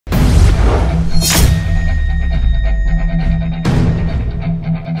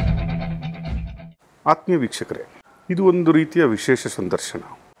ಆತ್ಮೀಯ ವೀಕ್ಷಕರೇ, ಇದು ಒಂದು ರೀತಿಯ ವಿಶೇಷ ಸಂದರ್ಶನ.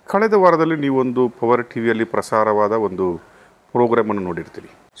 ಕಳೆದ ವಾರದಲ್ಲಿ ನೀವೊಂದು ಪವರ್ ಟಿವಿಯಲ್ಲಿ ಪ್ರಸಾರವಾದ ಒಂದು ಪ್ರೋಗ್ರಾಮನ್ನು ನೋಡಿರ್ತೀರಿ,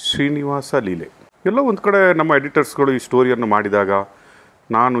 ಶ್ರೀನಿವಾಸ ಲೀಲೆ. ಎಲ್ಲೋ ಒಂದು ಕಡೆ ನಮ್ಮ ಎಡಿಟರ್ಸ್ಗಳು ಈ ಸ್ಟೋರಿಯನ್ನು ಮಾಡಿದಾಗ,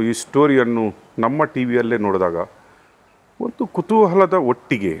 ನಾನು ಈ ಸ್ಟೋರಿಯನ್ನು ನಮ್ಮ ಟಿ ವಿಯಲ್ಲೇ ನೋಡಿದಾಗ ಒಂದು ಕುತೂಹಲದ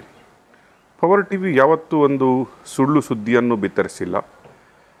ಒಟ್ಟಿಗೆ, ಪವರ್ ಟಿ ವಿ ಯಾವತ್ತೂ ಒಂದು ಸುಳ್ಳು ಸುದ್ದಿಯನ್ನು ಬಿತ್ತರಿಸಿಲ್ಲ,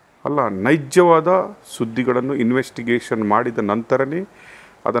 ಅಲ್ಲ, ನೈಜವಾದ ಸುದ್ದಿಗಳನ್ನು ಇನ್ವೆಸ್ಟಿಗೇಷನ್ ಮಾಡಿದ ನಂತರನೇ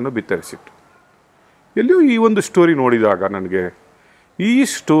ಅದನ್ನು ಬಿತ್ತರಿಸಿತ್ತು. ಎಲ್ಲಿಯೂ ಈ ಒಂದು ಸ್ಟೋರಿ ನೋಡಿದಾಗ ನನಗೆ ಈ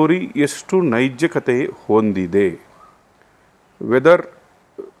ಸ್ಟೋರಿ ಎಷ್ಟು ನೈಜಕತೆ ಹೊಂದಿದೆ, whether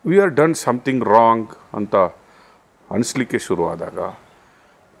we are done something wrong ಅಂತ ಅನಿಸ್ಲಿಕ್ಕೆ ಶುರುವಾದಾಗ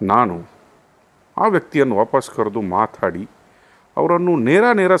ನಾನು ಆ ವ್ಯಕ್ತಿಯನ್ನು ವಾಪಸ್ ಕರೆದು ಮಾತಾಡಿ ಅವರನ್ನು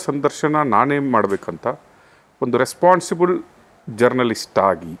ನೇರ ಸಂದರ್ಶನ ನಾನೇ ಮಾಡಬೇಕಂತ ಒಂದು ರೆಸ್ಪಾನ್ಸಿಬಲ್ ಜರ್ನಲಿಸ್ಟ್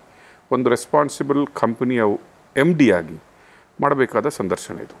ಆಗಿ, ಒಂದು ರೆಸ್ಪಾನ್ಸಿಬಲ್ ಕಂಪನಿಯ MD ಆಗಿ ಮಾಡಬೇಕಾದ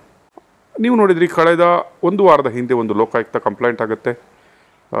ಸಂದರ್ಶನ ಇದು. ನೀವು ನೋಡಿದ್ರಿ, ಕಳೆದ ಒಂದು ವಾರದ ಹಿಂದೆ ಒಂದು ಲೋಕಾಯುಕ್ತ ಕಂಪ್ಲೇಂಟ್ ಆಗುತ್ತೆ.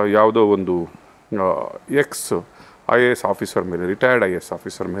 ಯಾವುದೋ ಒಂದು IAS ಆಫೀಸರ್ ಮೇಲೆ, ರಿಟೈರ್ಡ್ IAS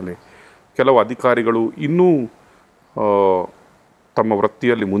ಆಫೀಸರ್ ಮೇಲೆ ಕೆಲವು ಅಧಿಕಾರಿಗಳು ಇನ್ನೂ ತಮ್ಮ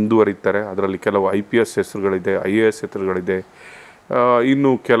ವೃತ್ತಿಯಲ್ಲಿ ಮುಂದುವರಿತಾರೆ. ಅದರಲ್ಲಿ ಕೆಲವು IPS ಹೆಸರುಗಳಿದೆ, IAS ಹೆಸರುಗಳಿದೆ,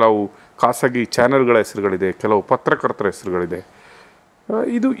 ಇನ್ನು ಕೆಲವು ಖಾಸಗಿ ಚಾನೆಲ್ಗಳ ಹೆಸರುಗಳಿದೆ, ಕೆಲವು ಪತ್ರಕರ್ತರ ಹೆಸರುಗಳಿದೆ.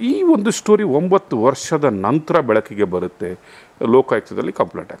 ಈ ಒಂದು ಸ್ಟೋರಿ 9 ವರ್ಷದ ನಂತರ ಬೆಳಕಿಗೆ ಬರುತ್ತೆ, ಲೋಕಾಯುಕ್ತದಲ್ಲಿ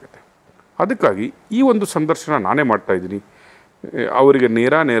ಕಂಪ್ಲೇಂಟ್ ಆಗುತ್ತೆ. ಅದಕ್ಕಾಗಿ ಈ ಒಂದು ಸಂದರ್ಶನ ನಾನೇ ಮಾಡ್ತಾಯಿದ್ದೀನಿ, ಅವರಿಗೆ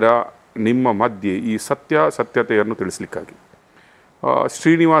ನೇರ ನಿಮ್ಮ ಮಧ್ಯೆ ಈ ಸತ್ಯತೆಯನ್ನು ತಿಳಿಸ್ಲಿಕ್ಕಾಗಿ.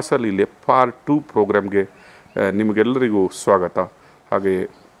 ಶ್ರೀನಿವಾಸ ಲೀಲೆ ಪಾರ್ಟ್ 2 ಪ್ರೋಗ್ರಾಮ್ಗೆ ನಿಮಗೆಲ್ಲರಿಗೂ ಸ್ವಾಗತ. ಹಾಗೆ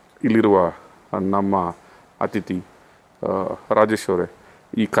ಇಲ್ಲಿರುವ ನಮ್ಮ ಅತಿಥಿ ರಾಜೇಶ್ ಅವರೇ,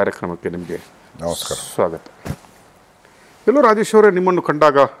 ಈ ಕಾರ್ಯಕ್ರಮಕ್ಕೆ ನಿಮಗೆ ನಮಸ್ಕಾರ, ಸ್ವಾಗತ. ಎಲ್ಲೋ ರಾಜೇಶ್ ಅವರೇ, ನಿಮ್ಮನ್ನು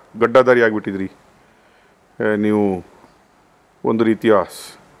ಕಂಡಾಗ ಗಡ್ಡಧಾರಿ ಆಗಿಬಿಟ್ಟಿದ್ರಿ. ನೀವು ಒಂದು ರೀತಿಯ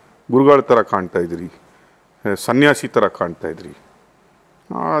ಗುರುಗಳ ಥರ ಕಾಣ್ತಾಯಿದ್ರಿ, ಸನ್ಯಾಸಿ ಥರ ಕಾಣ್ತಾಯಿದ್ರಿ,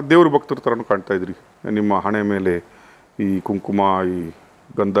 ದೇವ್ರ ಭಕ್ತರ ಥರನೂ ಕಾಣ್ತಾಯಿದ್ರಿ. ನಿಮ್ಮ ಹಣೆ ಮೇಲೆ ಈ ಕುಂಕುಮ, ಈ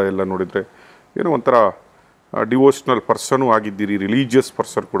ಗಂಧ ಎಲ್ಲ ನೋಡಿದರೆ ಏನೋ ಒಂಥರ ಡಿವೋಷ್ನಲ್ ಪರ್ಸನೂ ಆಗಿದ್ದೀರಿ, ರಿಲೀಜಿಯಸ್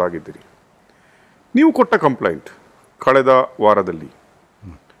ಪರ್ಸನ್ ಕೂಡ ಆಗಿದ್ದೀರಿ. ನೀವು ಕೊಟ್ಟ ಕಂಪ್ಲೇಂಟ್ ಕಳೆದ ವಾರದಲ್ಲಿ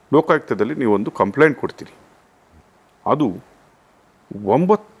ಲೋಕಾಯುಕ್ತದಲ್ಲಿ ನೀವೊಂದು ಕಂಪ್ಲೇಂಟ್ ಕೊಡ್ತೀರಿ. ಅದು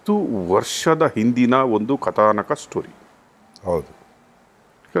 9 ವರ್ಷದ ಹಿಂದಿನ ಒಂದು ಕಥಾನಕ ಸ್ಟೋರಿ. ಹೌದು,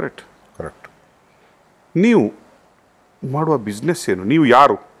 ಕರೆಕ್ಟ್. ನೀವು ಮಾಡುವ ಬಿಸ್ನೆಸ್ ಏನು? ನೀವು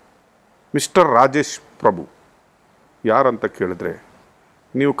ಯಾರು? ಮಿಸ್ಟರ್ ರಾಜೇಶ್ ಪ್ರಭು ಯಾರಂತ ಕೇಳಿದ್ರೆ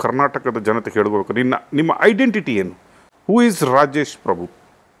ನೀವು ಕರ್ನಾಟಕದ ಜನತೆ ಕೇಳ್ಬೇಕು, ನಿಮ್ಮ ಐಡೆಂಟಿಟಿ ಏನು? ಹೂ ಈಸ್ ರಾಜೇಶ್ ಪ್ರಭು?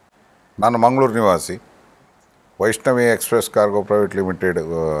 ನಾನು ಮಂಗಳೂರು ನಿವಾಸಿ. Vaishnavi express cargo private limited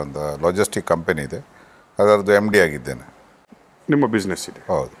ಅಂತ ಲಾಜಿಸ್ಟಿಕ್ ಕಂಪನಿ ಇದೆ, ಅದರದ್ದು MD ಆಗಿದ್ದೇನೆ. ನಿಮ್ಮ ಬಿಸ್ನೆಸ್ ಇದೆ?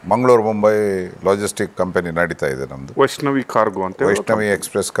 ಹೌದು, ಮಂಗಳೂರು ಮುಂಬೈ ಲಾಜಿಸ್ಟಿಕ್ ಕಂಪನಿ ನಡೀತಾ ಇದೆ ನಮ್ಮದು, ವೈಷ್ಣವಿ ಕಾರ್ಗೋ ಅಂತ. Vaishnavi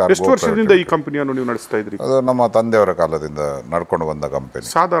express cargo. ಎಷ್ಟು ವರ್ಷದಿಂದ ಈ ಕಂಪನಿಯನ್ನು ನೀವು ನಡೆಸ್ತಾ ಇದ್ರಿ? ಅದು ನಮ್ಮ ತಂದೆಯವರ ಕಾಲದಿಂದ ನಡ್ಕೊಂಡು ಬಂದ ಕಂಪನಿ.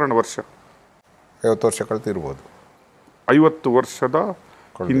 ಸಾಧಾರಣ ವರ್ಷ 50 ವರ್ಷ ಕಳ್ತಿರ್ಬೋದು. 50 ವರ್ಷದ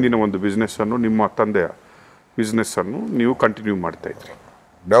ಹಿಂದಿನ ಒಂದು ಬಿಸ್ನೆಸ್ಸನ್ನು, ನಿಮ್ಮ ತಂದೆಯ ಬಿಸ್ನೆಸ್ಸನ್ನು ನೀವು ಕಂಟಿನ್ಯೂ ಮಾಡ್ತಾ ಇದ್ರಿ.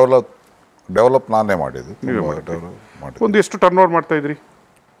 ಡೆವಲಪ್ ನಾನೇ ಮಾಡಿದ್ದು. ನೀವೇ ಮಾಡಿದ್ರಿ. ಒಂದು ಎಷ್ಟು ಟರ್ನ್ ಓವರ್ ಮಾಡ್ತಾ ಇದ್ರಿ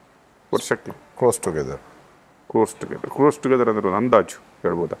ವರ್ಷಕ್ಕೆ? ಕ್ರೋಸ್ ಟುಗೆದರ್ ಅಂದ್ರೆ ಒಂದು ಅಂದಾಜು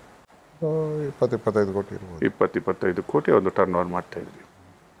ಹೇಳ್ಬೋದಾ? 20-25 ಕೋಟಿ ಇರ್ಬೋದು. 20-25 ಕೋಟಿ ಒಂದು ಟರ್ನ್ ಓವರ್ ಮಾಡ್ತಾ ಇದ್ರಿ.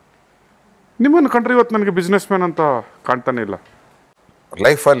 ನಿಮ್ಮನ್ನು ಕಂಡ್ರೆ ಇವತ್ತು ನನಗೆ ಬಿಸ್ನೆಸ್ ಮ್ಯಾನ್ ಅಂತ ಕಾಣ್ತಾನೆ ಇಲ್ಲ.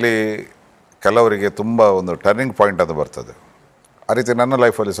 ಲೈಫಲ್ಲಿ ಕೆಲವರಿಗೆ ತುಂಬ ಒಂದು ಟರ್ನಿಂಗ್ ಪಾಯಿಂಟ್ ಅಂತ ಬರ್ತದೆ. ಆ ರೀತಿ ನನ್ನ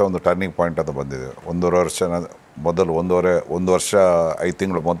ಲೈಫಲ್ಲಿ ಸಹ ಒಂದು ಟರ್ನಿಂಗ್ ಪಾಯಿಂಟ್ ಅಂತ ಬಂದಿದೆ. 1.5 ವರ್ಷ ಮೊದಲು, ಒಂದು ವರ್ಷ 5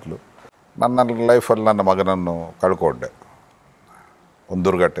 ತಿಂಗಳು ಮೊದಲು ನನ್ನ ಲೈಫಲ್ಲಿ ನನ್ನ ಮಗನನ್ನು ಕಳ್ಕೊಂಡೆ. ಒಂದು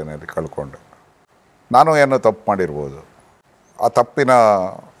ದುರ್ಘಟನೆಯಲ್ಲಿ ಕಳ್ಕೊಂಡೆ. ನಾನು ಏನೋ ತಪ್ಪು ಮಾಡಿರ್ಬೋದು, ಆ ತಪ್ಪಿನ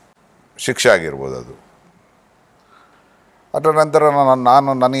ಶಿಕ್ಷೆ ಆಗಿರ್ಬೋದು ಅದು. ಅದರ ನಂತರ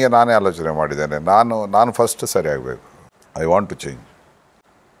ನನಗೆ ನಾನೇ ಆಲೋಚನೆ ಮಾಡಿದ್ದೇನೆ, ನಾನು ಫಸ್ಟ್ ಸರಿ ಆಗಬೇಕು. I want to change.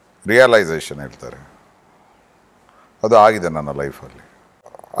 Realisation ಹೇಳ್ತಾರೆ, ಅದು ಆಗಿದೆ ನನ್ನ ಲೈಫಲ್ಲಿ.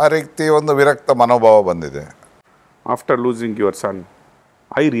 ಆ ರೀತಿ ಒಂದು ವಿರಕ್ತ ಮನೋಭಾವ ಬಂದಿದೆ. After losing your son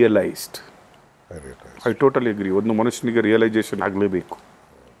I realised. I totally agree. ಒಂದು ಮನುಷ್ಯನಿಗೆ ರಿಯಲೈಸೇಷನ್ ಆಗಲೇಬೇಕು.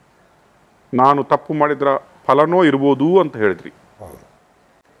 ನಾನು ತಪ್ಪು ಮಾಡಿದ್ರ ಫಲನೋ ಇರ್ಬೋದು ಅಂತ ಹೇಳಿದ್ರಿ.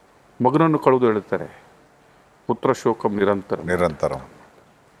 ಮಗನನ್ನು ಕಳೆದು ಹೇಳ್ತಾರೆ, ಪುತ್ರ ಶೋಕಂ ನಿರಂತರ.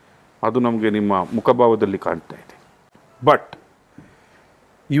 ಅದು ನಮಗೆ ನಿಮ್ಮ ಮುಖಭಾವದಲ್ಲಿ ಕಾಣ್ತಾ ಇದೆ. ಬಟ್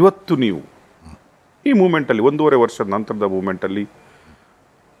ಇವತ್ತು ನೀವು ಈ ಮೂಮೆಂಟಲ್ಲಿ, 1.5 ವರ್ಷದ ನಂತರದ ಮೂಮೆಂಟಲ್ಲಿ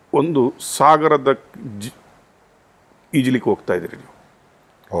ಒಂದು ಸಾಗರದ ಈಜಲಿಕ್ಕೆ ಹೋಗ್ತಾ ಇದ್ದೀರಿ ನೀವು.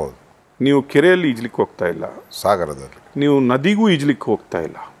 ಹೌದು, ನೀವು ಕೆರೆಯಲ್ಲಿ ಈಜಲಿಕ್ಕೆ ಹೋಗ್ತಾ ಇಲ್ಲ, ಸಾಗರದಲ್ಲಿ. ನೀವು ನದಿಗೂ ಈಜಲಿಕ್ಕೆ ಹೋಗ್ತಾ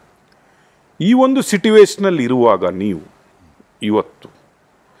ಇಲ್ಲ. ಈ ಒಂದು ಸಿಟುವೇಷನಲ್ಲಿ ಇರುವಾಗ ನೀವು ಇವತ್ತು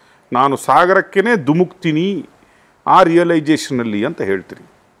ನಾನು ಸಾಗರಕ್ಕೇ ಧುಮುಕ್ತೀನಿ ಆ ರಿಯಲೈಸೇಷನಲ್ಲಿ ಅಂತ ಹೇಳ್ತೀರಿ.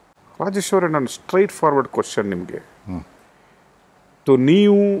 ರಾಜೇಶ್ ಅವರೇ, ನಾನು ಸ್ಟ್ರೈಟ್ ಫಾರ್ವರ್ಡ್ ಕ್ವಶನ್ ನಿಮಗೆ.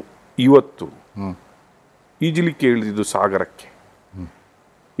 ನೀವು ಇವತ್ತು ಈಜಲಿಕ್ಕೆ ಇಳಿದಿದ್ದು ಸಾಗರಕ್ಕೆ,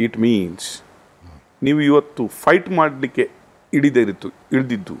 ಇಟ್ ಮೀನ್ಸ್ ನೀವು ಇವತ್ತು ಫೈಟ್ ಮಾಡಲಿಕ್ಕೆ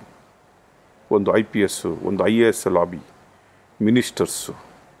ಇಳಿದಿದ್ದು ಒಂದು IPS, ಒಂದು IAS ಲಾಬಿ, ಮಿನಿಸ್ಟರ್ಸು,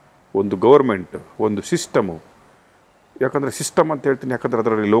 ಒಂದು ಗೌರ್ಮೆಂಟ್, ಒಂದು ಸಿಸ್ಟಮು. ಯಾಕಂದರೆ ಸಿಸ್ಟಮ್ ಅಂತ ಹೇಳ್ತೀನಿ, ಯಾಕಂದರೆ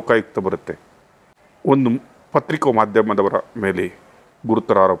ಅದರಲ್ಲಿ ಲೋಕಾಯುಕ್ತ ಬರುತ್ತೆ, ಒಂದು ಪತ್ರಿಕಾ ಮಾಧ್ಯಮದವರ ಮೇಲೆ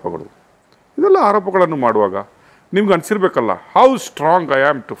ಗುರುತರ ಆರೋಪಗಳು. ಇದೆಲ್ಲ ಆರೋಪಗಳನ್ನು ಮಾಡುವಾಗ ನಿಮ್ಗೆ ಅನಿಸಿರ್ಬೇಕಲ್ಲ, how strong I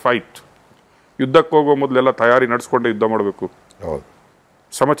am to fight. ಯುದ್ಧಕ್ಕೆ ಹೋಗೋ ಮೊದಲೆಲ್ಲ ತಯಾರಿ ನಡೆಸ್ಕೊಂಡೆ ಯುದ್ಧ ಮಾಡಬೇಕು, ಹೌದು,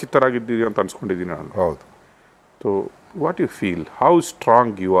 ಸಮಚಿತ್ತರಾಗಿದ್ದೀರಿ ಅಂತ ಅನ್ಸ್ಕೊಂಡಿದ್ದೀನಿ ನಾನು. ಹೌದು. So what you feel, how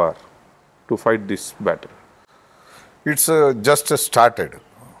strong you are to fight this battle? It's just started.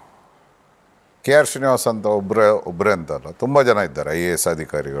 KR Srinivas ಅಂತ ಒಬ್ಬರೇ ಅಂತಲ್ಲ, ತುಂಬ ಜನ ಇದ್ದಾರೆ. IAS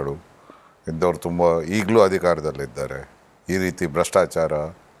ಅಧಿಕಾರಿಗಳು ಇದ್ದವರು ತುಂಬ ಈಗಲೂ ಅಧಿಕಾರದಲ್ಲಿದ್ದಾರೆ. ಈ ರೀತಿ ಭ್ರಷ್ಟಾಚಾರ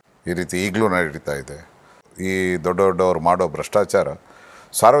ಈ ರೀತಿ ಈಗಲೂ ನಡೀತಾ ಇದೆ. ಈ ದೊಡ್ಡವ್ರು ಮಾಡೋ ಭ್ರಷ್ಟಾಚಾರ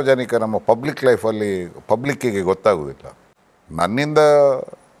ಸಾರ್ವಜನಿಕ ನಮ್ಮ ಪಬ್ಲಿಕ್ ಲೈಫಲ್ಲಿ ಪಬ್ಲಿಕ್ಕಿಗೆ ಗೊತ್ತಾಗೋದಿಲ್ಲ. ನನ್ನಿಂದ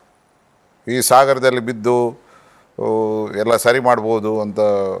ಈ ಸಾಗರದಲ್ಲಿ ಬಿದ್ದು ಎಲ್ಲ ಸರಿ ಮಾಡ್ಬೋದು ಅಂತ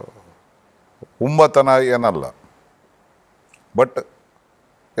ಹುಮ್ಮತನ ಏನಲ್ಲ. ಬಟ್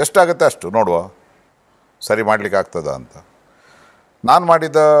ಎಷ್ಟಾಗುತ್ತೆ ಅಷ್ಟು ನೋಡುವ, ಸರಿ ಮಾಡಲಿಕ್ಕೆ ಆಗ್ತದ ಅಂತ. ನಾನು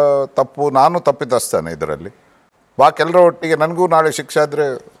ಮಾಡಿದ ತಪ್ಪು ನಾನು ತಪ್ಪಿತಸ್ಥಾನೆ ಇದರಲ್ಲಿ. ಬಾಕೆಲ್ಲರ ಒಟ್ಟಿಗೆ ನನಗೂ ನಾಳೆ ಶಿಕ್ಷೆ ಆದರೆ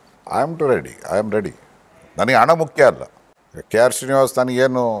ಐ ಆಮ್ ರೆಡಿ. ನನಗೆ ಹಣ ಮುಖ್ಯ ಅಲ್ಲ. KR ಶ್ರೀನಿವಾಸ್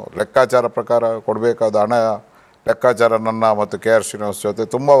ನನಗೇನು ಲೆಕ್ಕಾಚಾರ ಪ್ರಕಾರ ಕೊಡಬೇಕಾದ ಹಣ ಲೆಕ್ಕಾಚಾರ ನನ್ನ ಮತ್ತು KR ಶ್ರೀನಿವಾಸ್ ಜೊತೆ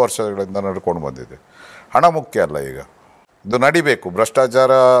ತುಂಬ ವರ್ಷಗಳಿಂದ ನಡ್ಕೊಂಡು ಬಂದಿದೆ. ಹಣ ಮುಖ್ಯ ಅಲ್ಲ. ಈಗ ಇದು ನಡಿಬೇಕು,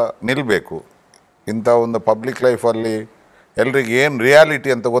 ಭ್ರಷ್ಟಾಚಾರ ನಿಲ್ಲಬೇಕು. ಇಂಥ ಒಂದು ಪಬ್ಲಿಕ್ ಲೈಫಲ್ಲಿ ಎಲ್ರಿಗೆ ಏನು ರಿಯಾಲಿಟಿ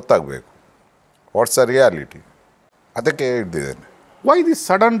ಅಂತ ಗೊತ್ತಾಗಬೇಕು. ವಾಟ್ಸ್ ಅ ರಿಯಾಲಿಟಿ, ಅದಕ್ಕೆ ಹಿಡ್ದಿದ್ದೇನೆ. Why this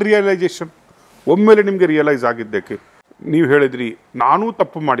sudden realisation? ಒಮ್ಮೆಲೆ ನಿಮಗೆ ರಿಯಲೈಸ್ ಆಗಿದ್ದಕ್ಕೆ? ನೀವು ಹೇಳಿದ್ರಿ ನಾನೂ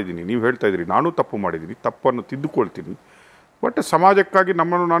ತಪ್ಪು ಮಾಡಿದ್ದೀನಿ, ನೀವು ಹೇಳ್ತಾ ಇದ್ರಿ ನಾನೂ ತಪ್ಪು ಮಾಡಿದ್ದೀನಿ, ತಪ್ಪನ್ನು ತಿದ್ದುಕೊಳ್ತೀನಿ, ಬಟ್ ಸಮಾಜಕ್ಕಾಗಿ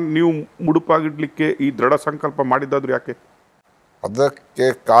ನಮ್ಮನ್ನು ನೀವು ಮುಡುಪಾಗಿಡಲಿಕ್ಕೆ ಈ ದೃಢ ಸಂಕಲ್ಪ ಮಾಡಿದ್ದಾದ್ರೂ ಯಾಕೆ? ಅದಕ್ಕೆ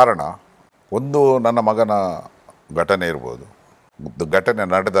ಕಾರಣ ಒಂದು ನನ್ನ ಮಗನ ಘಟನೆ ಇರ್ಬೋದು, ಘಟನೆ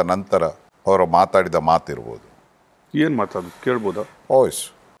ನಡೆದ ನಂತರ ಅವರು ಮಾತಾಡಿದ ಮಾತಿರ್ಬೋದು. ಏನು ಮಾತಾಡೋದು ಕೇಳ್ಬೋದಾ? ಓಯ್ಸ್.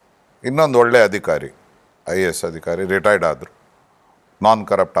 ಇನ್ನೊಂದು ಒಳ್ಳೆ ಅಧಿಕಾರಿ, IAS ಅಧಿಕಾರಿ, ರಿಟೈರ್ಡ್ ಆದರು, ನಾನ್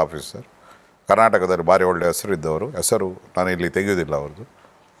ಕರಪ್ಟ್ ಆಫೀಸರ್, ಕರ್ನಾಟಕದಲ್ಲಿ ಭಾರಿ ಒಳ್ಳೆಯ ಹೆಸರಿದ್ದವರು. ಹೆಸರು ನಾನು ಇಲ್ಲಿ ತೆಗೆಯೋದಿಲ್ಲ ಅವ್ರದ್ದು.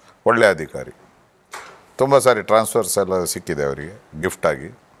 ಒಳ್ಳೆಯ ಅಧಿಕಾರಿ, ತುಂಬ ಸಾರಿ ಟ್ರಾನ್ಸ್ಫರ್ಸ್ ಎಲ್ಲ ಸಿಕ್ಕಿದೆ ಅವರಿಗೆ ಗಿಫ್ಟಾಗಿ.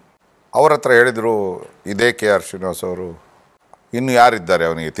 ಅವ್ರ ಹತ್ರ ಹೇಳಿದರು, ಇದೇ KR ಶ್ರೀನಿವಾಸ್ ಅವರು ಇನ್ನು ಯಾರಿದ್ದಾರೆ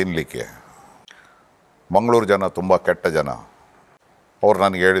ಅವನಿಗೆ ತಿನ್ನಲಿಕ್ಕೆ, ಮಂಗಳೂರು ಜನ ತುಂಬ ಕೆಟ್ಟ ಜನ. ಅವ್ರು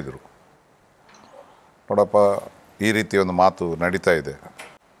ನನಗೆ ಹೇಳಿದರು, ನೋಡಪ್ಪ ಈ ರೀತಿ ಒಂದು ಮಾತು ನಡೀತಾ ಇದೆ,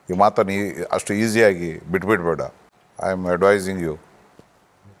 ಈ ಮಾತನ್ನು ಅಷ್ಟು ಈಸಿಯಾಗಿ ಬಿಟ್ಬಿಡ್ಬೇಡ, ಐ ಆಮ್ ಅಡ್ವೈಸಿಂಗ್ ಯು,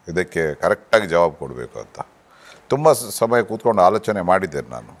 ಇದಕ್ಕೆ ಕರೆಕ್ಟಾಗಿ ಜವಾಬು ಕೊಡಬೇಕು ಅಂತ. ತುಂಬ ಸಮಯ ಕೂತ್ಕೊಂಡು ಆಲೋಚನೆ ಮಾಡಿದ್ದೇನೆ.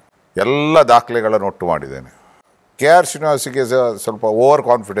 ನಾನು ಎಲ್ಲ ದಾಖಲೆಗಳನ್ನು ಒಟ್ಟು ಮಾಡಿದ್ದೇನೆ. KR ಶ್ರೀನಿವಾಸಿಗೆ ಸ್ವಲ್ಪ ಓವರ್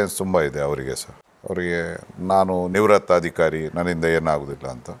ಕಾನ್ಫಿಡೆನ್ಸ್ ತುಂಬ ಇದೆ ಅವರಿಗೆ ಸರ್. ಅವರಿಗೆ ನಾನು ನಿವೃತ್ತ ಅಧಿಕಾರಿ, ನನ್ನಿಂದ ಏನಾಗೋದಿಲ್ಲ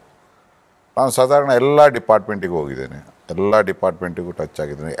ಅಂತ. ನಾನು ಸಾಧಾರಣ ಎಲ್ಲ ಡಿಪಾರ್ಟ್ಮೆಂಟಿಗೂ ಹೋಗಿದ್ದೇನೆ, ಎಲ್ಲ ಡಿಪಾರ್ಟ್ಮೆಂಟಿಗೂ ಟಚ್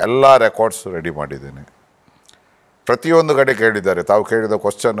ಆಗಿದ್ದೇನೆ, ಎಲ್ಲ ರೆಕಾರ್ಡ್ಸ್ ರೆಡಿ ಮಾಡಿದ್ದೇನೆ. ಪ್ರತಿಯೊಂದು ಕಡೆ ಕೇಳಿದ್ದಾರೆ. ತಾವು ಕೇಳಿದ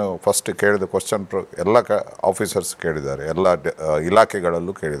ಕ್ವಶನು, ಫಸ್ಟ್ ಕೇಳಿದ ಕ್ವಶನ್ ಎಲ್ಲ ಆಫೀಸರ್ಸ್ ಕೇಳಿದ್ದಾರೆ, ಎಲ್ಲ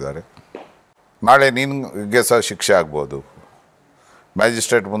ಇಲಾಖೆಗಳಲ್ಲೂ ಕೇಳಿದ್ದಾರೆ. ನಾಳೆ ನಿನಗೆ ಸಹ ಶಿಕ್ಷೆ ಆಗ್ಬೋದು,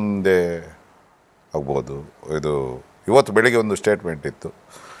 ಮ್ಯಾಜಿಸ್ಟ್ರೇಟ್ ಮುಂದೆ ಆಗ್ಬೋದು. ಇದು ಇವತ್ತು ಬೆಳಿಗ್ಗೆ ಒಂದು ಸ್ಟೇಟ್ಮೆಂಟ್ ಇತ್ತು,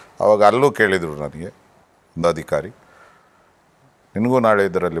 ಆವಾಗ ಅಲ್ಲೂ ಕೇಳಿದರು ನನಗೆ ಒಂದು ಅಧಿಕಾರಿ, ನಿನಗೂ ನಾಳೆ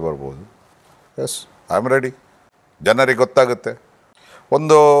ಇದರಲ್ಲಿ ಬರ್ಬೋದು. S, I am ready. ಜನರಿಗೆ ಗೊತ್ತಾಗುತ್ತೆ.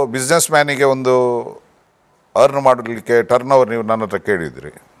 ಒಂದು ಬಿಸ್ನೆಸ್ ಮ್ಯಾನಿಗೆ ಒಂದು ಅರ್ನ್ ಮಾಡಲಿಕ್ಕೆ ಟರ್ನ್ ಓವರ್ ನೀವು ನನ್ನ ಹತ್ರ ಕೇಳಿದ್ರಿ,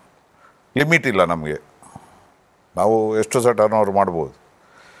 ಲಿಮಿಟ್ ಇಲ್ಲ ನಮಗೆ, ನಾವು ಎಷ್ಟು ಸಹ ಟರ್ನ್ ಓವರ್ ಮಾಡ್ಬೋದು.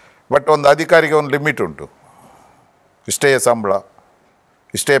 ಬಟ್ ಒಂದು ಅಧಿಕಾರಿಗೆ ಒಂದು ಲಿಮಿಟ್ ಉಂಟು. ಇಷ್ಟೇ ಸಂಬಳ,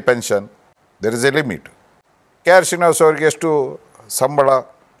 ಇಷ್ಟೇ pension, there is A limit. KR Srinivas ಅವರಿಗೆ ಎಷ್ಟು ಸಂಬಳ,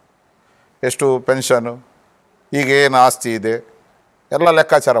 ಎಷ್ಟು ಪೆನ್ಷನು, ಈಗ ಏನು ಆಸ್ತಿ ಇದೆ ಎಲ್ಲ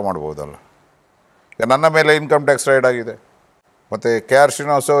ಲೆಕ್ಕಾಚಾರ ಮಾಡ್ಬೋದಲ್ಲ. ಈಗ ನನ್ನ ಮೇಲೆ ಇನ್ಕಮ್ ಟ್ಯಾಕ್ಸ್ ರೈಡ್ ಆಗಿದೆ. ಮತ್ತು KR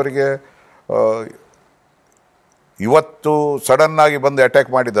ಶ್ರೀನಿವಾಸ್ ಅವರಿಗೆ ಇವತ್ತು ಸಡನ್ನಾಗಿ ಬಂದು ಅಟ್ಯಾಕ್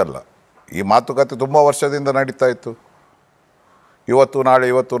ಮಾಡಿದ್ದಲ್ಲ. ಈ ಮಾತುಕತೆ ತುಂಬ ವರ್ಷದಿಂದ ನಡೀತಾ ಇತ್ತು. ಇವತ್ತು ನಾಳೆ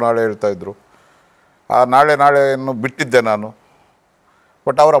ಹೇಳ್ತಾಯಿದ್ರು. ಆ ನಾಳೆಯನ್ನು ಬಿಟ್ಟಿದ್ದೆ ನಾನು.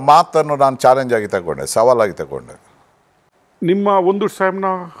 ಬಟ್ ಅವರ ಮಾತನ್ನು ನಾನು ಚಾಲೆಂಜ್ ಆಗಿ ತಗೊಂಡೆ, ಸವಾಲಾಗಿ ತಗೊಂಡೆ. ನಿಮ್ಮ ಒಂದು ಟೈಮ್ನ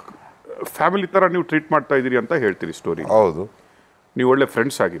ಫ್ಯಾಮಿಲಿ ಥರ ನೀವು ಟ್ರೀಟ್ ಮಾಡ್ತಾ ಇದ್ದೀರಿ ಅಂತ ಹೇಳ್ತೀರಿ ಸ್ಟೋರಿ. ಹೌದು. ನೀವು ಒಳ್ಳೆ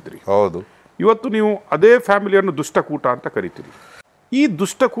ಫ್ರೆಂಡ್ಸ್ ಆಗಿದ್ರಿ. ಹೌದು. ಇವತ್ತು ನೀವು ಅದೇ ಫ್ಯಾಮಿಲಿಯನ್ನು ದುಷ್ಟಕೂಟ ಅಂತ ಕರಿತೀರಿ. ಈ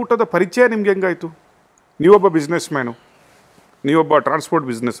ದುಷ್ಟಕೂಟದ ಪರಿಚಯ ನಿಮ್ಗೆ ಹೆಂಗಾಯಿತು? ನೀವೊಬ್ಬ ಬಿಸ್ನೆಸ್ ಮ್ಯಾನು, ನೀವೊಬ್ಬ ಟ್ರಾನ್ಸ್ಪೋರ್ಟ್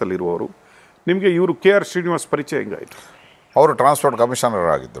ಬಿಸ್ನೆಸ್ಸಲ್ಲಿರುವವರು, ನಿಮಗೆ ಇವರು KR ಶ್ರೀನಿವಾಸ್ ಪರಿಚಯ ಹೆಂಗಾಯಿತು? ಅವರು ಟ್ರಾನ್ಸ್ಪೋರ್ಟ್ ಕಮಿಷನರ್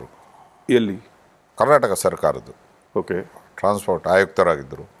ಆಗಿದ್ದರು. ಎಲ್ಲಿ? ಕರ್ನಾಟಕ ಸರ್ಕಾರದ್ದು. ಓಕೆ. ಟ್ರಾನ್ಸ್ಪೋರ್ಟ್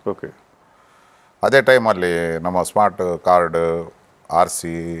ಆಯುಕ್ತರಾಗಿದ್ದರು. ಓಕೆ. ಅದೇ ಟೈಮಲ್ಲಿ ನಮ್ಮ ಸ್ಮಾರ್ಟ್ ಕಾರ್ಡ್, RC,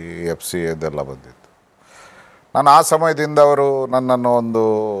 FC ಇದೆಲ್ಲ ಬಂದಿತ್ತು. ನಾನು ಆ ಸಮಯದಿಂದ ಅವರು ನನ್ನನ್ನು ಒಂದು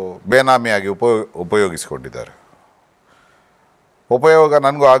ಬೇನಾಮಿಯಾಗಿ ಉಪಯೋಗಿಸಿಕೊಂಡಿದ್ದಾರೆ. ಉಪಯೋಗ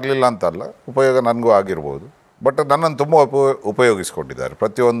ನನಗೂ ಆಗಲಿಲ್ಲ ಅಂತಲ್ಲ, ಉಪಯೋಗ ನನಗೂ ಆಗಿರ್ಬೋದು. ಬಟ್ ನನ್ನನ್ನು ತುಂಬ ಉಪಯೋಗಿಸ್ಕೊಂಡಿದ್ದಾರೆ.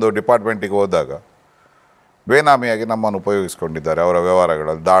 ಪ್ರತಿಯೊಂದು ಡಿಪಾರ್ಟ್ಮೆಂಟಿಗೆ ಹೋದಾಗ ಬೇನಾಮಿಯಾಗಿ ನಮ್ಮನ್ನು ಉಪಯೋಗಿಸ್ಕೊಂಡಿದ್ದಾರೆ. ಅವರ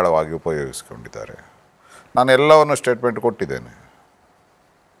ವ್ಯವಹಾರಗಳಲ್ಲಿ ದಾಳವಾಗಿ ಉಪಯೋಗಿಸ್ಕೊಂಡಿದ್ದಾರೆ. ನಾನು ಎಲ್ಲವನ್ನು ಸ್ಟೇಟ್ಮೆಂಟ್ ಕೊಟ್ಟಿದ್ದೇನೆ,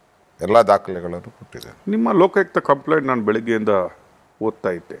 ಎಲ್ಲ ದಾಖಲೆಗಳನ್ನು ಕೊಟ್ಟಿದ್ದೇನೆ. ನಿಮ್ಮ ಲೋಕಾಯುಕ್ತ ಕಂಪ್ಲೇಂಟ್ ನಾನು ಬೆಳಗ್ಗೆಯಿಂದ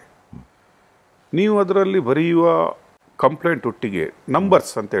ಓದ್ತಾ ಇದ್ದೆ. ನೀವು ಅದರಲ್ಲಿ ಬರೆಯುವ ಕಂಪ್ಲೇಂಟ್ ಒಟ್ಟಿಗೆ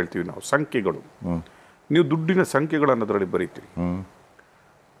ನಂಬರ್ಸ್ ಅಂತ ಹೇಳ್ತೀವಿ ನಾವು, ಸಂಖ್ಯೆಗಳು, ನೀವು ದುಡ್ಡಿನ ಸಂಖ್ಯೆಗಳನ್ನು ಅದರಲ್ಲಿ ಬರೀತೀರಿ.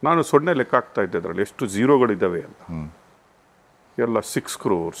 ನಾನು ಸೊನ್ನೆ ಲೆಕ್ಕ ಆಗ್ತಾ ಇದ್ದೆ ಅದರಲ್ಲಿ ಎಷ್ಟು ಝೀರೋಗಳಿದ್ದಾವೆ ಅಂತ. ಎಲ್ಲ 6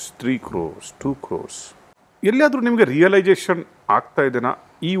 crores, 3 crores, 2 crores. ಎಲ್ಲಿಯಾದರೂ ನಿಮಗೆ ರಿಯಲೈಸೇಷನ್ ಆಗ್ತಾ ಇದೆನಾ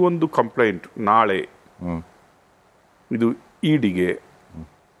ಈ ಒಂದು ಕಂಪ್ಲೇಂಟ್ ನಾಳೆ ಇದು EDಗೆ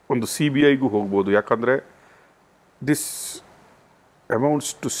ಒಂದು CBIಗೂ ಹೋಗ್ಬೋದು? ಯಾಕಂದರೆ this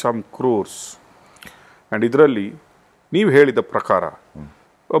amounts to some crores. And ಇದರಲ್ಲಿ ನೀವು ಹೇಳಿದ ಪ್ರಕಾರ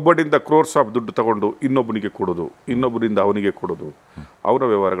ಒಬ್ಬನಿಂದ ಕ್ರೋರ್ಸ್ ಆಫ್ ದುಡ್ಡು ತಗೊಂಡು ಇನ್ನೊಬ್ಬನಿಗೆ ಕೊಡೋದು, ಇನ್ನೊಬ್ಬರಿಂದ ಅವನಿಗೆ ಕೊಡೋದು, ಅವರ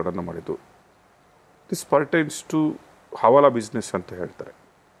ವ್ಯವಹಾರಗಳನ್ನು ಮಾಡಿದ್ದು. This pertains to hawala business ಅಂತ ಹೇಳ್ತಾರೆ,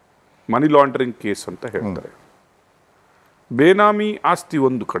 ಮನಿ ಲಾಂಡ್ರಿಂಗ್ ಕೇಸ್ ಅಂತ ಹೇಳ್ತಾರೆ. ಬೇನಾಮಿ ಆಸ್ತಿ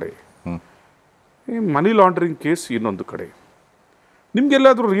ಒಂದು ಕಡೆ, ಮನಿ ಲಾಂಡ್ರಿಂಗ್ ಕೇಸ್ ಇನ್ನೊಂದು ಕಡೆ.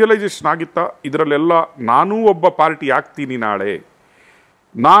 ನಿಮಗೆಲ್ಲಾದರೂ ರಿಯಲೈಸೇಷನ್ ಆಗಿತ್ತಾ ಇದರಲ್ಲೆಲ್ಲ ನಾನೂ ಒಬ್ಬ ಪಾರ್ಟಿ ಆಗ್ತೀನಿ ನಾಳೆ,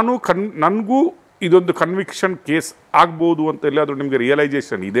 ನಾನು ನನಗೂ ಇದೊಂದು ಕನ್ವಿಕ್ಷನ್ ಕೇಸ್ ಆಗ್ಬೋದು ಅಂತ ಎಲ್ಲಾದರೂ ನಿಮಗೆ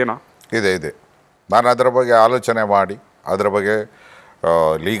ರಿಯಲೈಸೇಷನ್ ಇದೆನಾ? ಇದೆ. ನಾನು ಅದರ ಬಗ್ಗೆ ಆಲೋಚನೆ ಮಾಡಿ ಅದರ ಬಗ್ಗೆ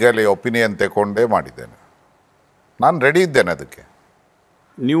ಲೀಗಲಿ ಒಪಿನಿಯನ್ ತಗೊಂಡೇ ಮಾಡಿದ್ದೇನೆ. ನಾನು ರೆಡಿ ಇದ್ದೇನೆ ಅದಕ್ಕೆ.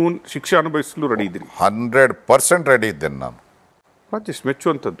 ನೀವು ಶಿಕ್ಷೆ ಅನುಭವಿಸಲು ರೆಡಿ ಇದ್ದೀರಿ? 100% ರೆಡಿ ಇದ್ದೇನೆ ನಾನು. ರಾಜೇಶ್,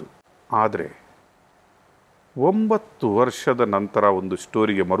 ಮೆಚ್ಚುವಂಥದ್ದು. ಆದರೆ 9 ವರ್ಷದ ನಂತರ ಒಂದು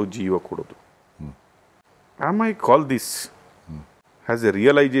ಸ್ಟೋರಿಗೆ ಮರುಜೀವ ಕೊಡೋದು, am I call this has A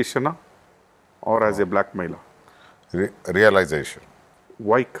realisation R as A black ಮೇಲ? ರಿಯಲೈಸೇಷನ್.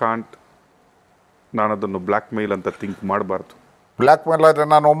 ವೈ ಕಾಂಟ್ ನಾನು ಅದನ್ನು ಬ್ಲ್ಯಾಕ್ ಮೇಲ್ ಅಂತ ಥಿಂಕ್ ಮಾಡಬಾರ್ದು? ಬ್ಲ್ಯಾಕ್ ಮೇಲ್ ಆದರೆ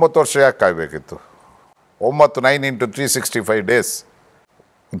ನಾನು 9 ವರ್ಷ ಯಾಕೆ ಕಾಯಬೇಕಿತ್ತು? 9 into 365 ಡೇಸ್,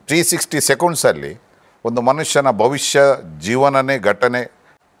 360 ಸೆಕೆಂಡ್ಸಲ್ಲಿ ಒಂದು ಮನುಷ್ಯನ ಭವಿಷ್ಯ, ಜೀವನನೇ, ಘಟನೆ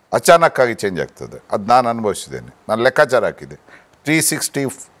ಅಚಾನಕ್ಕಾಗಿ ಚೇಂಜ್ ಆಗ್ತದೆ. ಅದು ನಾನು ಅನುಭವಿಸಿದ್ದೇನೆ. ನಾನು ಲೆಕ್ಕಾಚಾರ ಹಾಕಿದ್ದೆ, 360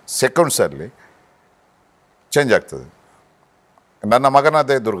 ಸೆಕೆಂಡ್ಸಲ್ಲಿ ಚೇಂಜ್ ಆಗ್ತದೆ. ನನ್ನ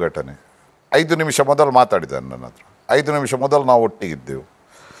ಮಗನದೇ ದುರ್ಘಟನೆ. 5 ನಿಮಿಷ ಮೊದಲು ಮಾತಾಡಿದ್ದಾನೆ ನನ್ನ ಹತ್ರ. 5 ನಿಮಿಷ ಮೊದಲು ನಾವು ಒಟ್ಟಿಗಿದ್ದೆವು,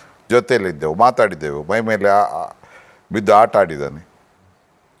 ಜೊತೆಯಲ್ಲಿದ್ದೆವು, ಮಾತಾಡಿದ್ದೆವು, ಮೈ ಮೇಲೆ ಬಿದ್ದು ಆಟ ಆಡಿದ್ದಾನೆ.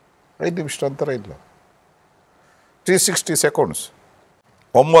 5 ನಿಮಿಷ ನಂತರ ಇಲ್ಲ. 360 ಸೆಕೆಂಡ್ಸ್.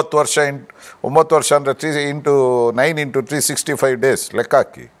 9 ವರ್ಷ 9 ವರ್ಷ ಅಂದರೆ 9 into 365 ಡೇಸ್ ಲೆಕ್ಕ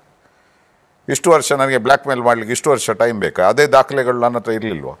ಹಾಕಿ. ಇಷ್ಟು ವರ್ಷ ನನಗೆ ಬ್ಲ್ಯಾಕ್ ಮೇಲ್ ಮಾಡಲಿಕ್ಕೆ ಇಷ್ಟು ವರ್ಷ ಟೈಮ್ ಬೇಕಾ? ಅದೇ ದಾಖಲೆಗಳು ನನ್ನ ಹತ್ರ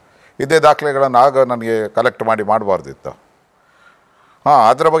ಇರಲಿಲ್ವ? ಇದೇ ದಾಖಲೆಗಳನ್ನು ಆಗ ನನಗೆ ಕಲೆಕ್ಟ್ ಮಾಡಬಾರ್ದಿತ್ತ?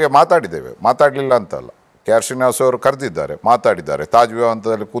 ಅದರ ಬಗ್ಗೆ ಮಾತಾಡಿದ್ದೇವೆ, ಮಾತಾಡಲಿಲ್ಲ ಅಂತಲ್ಲ. KR ಶ್ರೀನಿವಾಸ್ ಅವರು ಕರೆದಿದ್ದಾರೆ, ಮಾತಾಡಿದ್ದಾರೆ. ತಾಜ್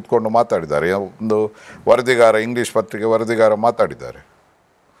ವಿವಾಹಂತದಲ್ಲಿ ಕೂತ್ಕೊಂಡು ಮಾತಾಡಿದ್ದಾರೆ. ಒಂದು ವರದಿಗಾರ, ಇಂಗ್ಲೀಷ್ ಪತ್ರಿಕೆ ವರದಿಗಾರ ಮಾತಾಡಿದ್ದಾರೆ.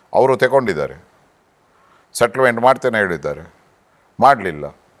 ಅವರು ತಗೊಂಡಿದ್ದಾರೆ, ಸೆಟ್ಲ್ಮೆಂಟ್ ಮಾಡ್ತೇನೆ ಹೇಳಿದ್ದಾರೆ, ಮಾಡಲಿಲ್ಲ.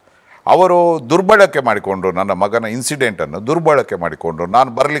 ಅವರು ದುರ್ಬಳಕೆ ಮಾಡಿಕೊಂಡ್ರು, ನನ್ನ ಮಗನ ಇನ್ಸಿಡೆಂಟನ್ನು ದುರ್ಬಳಕೆ ಮಾಡಿಕೊಂಡ್ರು. ನಾನು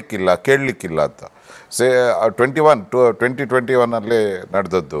ಬರಲಿಕ್ಕಿಲ್ಲ, ಕೇಳಲಿಕ್ಕಿಲ್ಲ ಅಂತ. 2021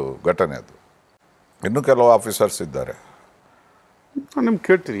 ನಡೆದದ್ದು ಘಟನೆ ಅದು. ಇನ್ನೂ ಕೆಲವು ಆಫೀಸರ್ಸ್ ಇದ್ದಾರೆ. ನಾನು ನಿಮ್ಗೆ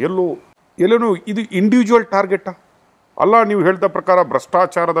ಕೇಳ್ತೀನಿ, ಎಲ್ಲೇನೋ ಇದು ಇಂಡಿವಿಜುವಲ್ ಟಾರ್ಗೆಟಾ ಅಲ್ಲ? ನೀವು ಹೇಳಿದ ಪ್ರಕಾರ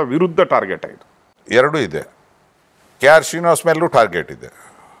ಭ್ರಷ್ಟಾಚಾರದ ವಿರುದ್ಧ ಟಾರ್ಗೆಟಾ ಇದು? ಎರಡೂ ಇದೆ. KR ಶ್ರೀನಿವಾಸ್ ಮೇಲೂ ಟಾರ್ಗೆಟ್ ಇದೆ,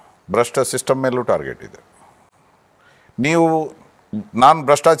 ಭ್ರಷ್ಟ ಸಿಸ್ಟಮ್ ಮೇಲೂ ಟಾರ್ಗೆಟ್ ಇದೆ. ನೀವು ನಾನು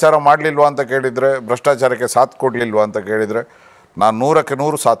ಭ್ರಷ್ಟಾಚಾರ ಮಾಡಲಿಲ್ವಾ ಅಂತ ಕೇಳಿದರೆ, ಭ್ರಷ್ಟಾಚಾರಕ್ಕೆ ಸಾಥ್ ಕೊಡಲಿಲ್ವಾ ಅಂತ ಕೇಳಿದರೆ, ನಾನು 100ಕ್ಕೆ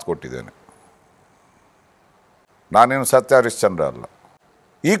 100 ಸಾಥ್ ಕೊಟ್ಟಿದ್ದೇನೆ. ನಾನೇನು ಸತ್ಯ ಹರಿಶ್ಚಂದ್ರ ಅಲ್ಲ,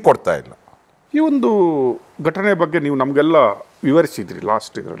 ಈಗ ಕೊಡ್ತಾ ಇಲ್ಲ. ಈ ಒಂದು ಘಟನೆ ಬಗ್ಗೆ ನೀವು ನಮಗೆಲ್ಲ ವಿವರಿಸಿದ್ರಿ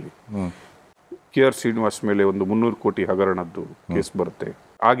ಲಾಸ್ಟ್ ಇದರಲ್ಲಿ. KR ಶ್ರೀನಿವಾಸ್ ಮೇಲೆ ಒಂದು 300 ಕೋಟಿ ಹಗರಣದ್ದು ಕೇಸ್ ಬರುತ್ತೆ.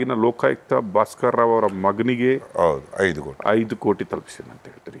 ಆಗಿನ ಲೋಕಾಯುಕ್ತ ಭಾಸ್ಕರ್ ರಾವ್ ಅವರ ಮಗನಿಗೆ 5 ಕೋಟಿ ತಲುಪಿಸಿದೆ ಅಂತ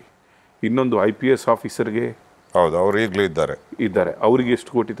ಹೇಳ್ತೀರಿ. ಇನ್ನೊಂದು IPS ಆಫೀಸರ್ಗೆ ಹೌದು, ಅವರು ಈಗಲೂ ಇದ್ದಾರೆ. ಅವರಿಗೆ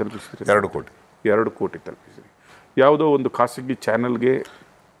ಎಷ್ಟು ಕೋಟಿ ತಲುಪಿಸಿದ್ರಿ? 2 ಕೋಟಿ ತಲುಪಿಸಿದ್ರಿ. ಯಾವುದೋ ಒಂದು ಖಾಸಗಿ ಚಾನೆಲ್ಗೆ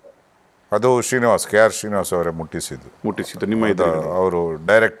ಅದು KR ಶ್ರೀನಿವಾಸ್ ಅವರೇ ಮುಟ್ಟಿಸಿದ್ದು ನಿಮ್ಮ ಅವರು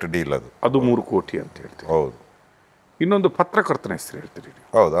ಡೈರೆಕ್ಟ್ ಡೀಲ್. ಅದು 3 ಕೋಟಿ ಅಂತ ಹೇಳ್ತೀವಿ. ಹೌದು. ಇನ್ನೊಂದು ಪತ್ರಕರ್ತನ ಹೆಸರು ಹೇಳ್ತೀರಿ?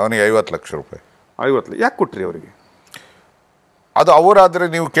 ಹೌದು, ಅವನಿಗೆ 50 ಲಕ್ಷ ರೂಪಾಯಿ. 50 ಯಾಕೆ ಕೊಟ್ರಿ ಅವರಿಗೆ? ಅದು ಅವರಾದರೆ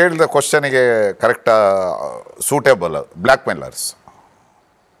ನೀವು ಕೇಳಿದ ಕ್ವಶನಿಗೆ ಕರೆಕ್ಟಾ ಸೂಟೇಬಲ್. Black mailers.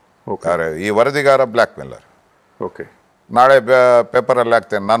 ಈ ವರದಿಗಾರ ಬ್ಲ್ಯಾಕ್ ಮೇಲರ್. ಓಕೆ. ನಾಳೆ ಪೇಪರಲ್ಲಿ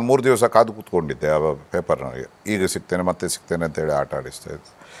ಹಾಕ್ತೇನೆ. ನಾನು 3 ದಿವಸ ಕಾದು ಕೂತ್ಕೊಂಡಿದ್ದೆ ಆ ಪೇಪರ್ನಾಗೆ. ಈಗ ಸಿಗ್ತೇನೆ, ಮತ್ತೆ ಸಿಗ್ತೇನೆ ಅಂತೇಳಿ ಆಟ ಆಡಿಸ್ತಾ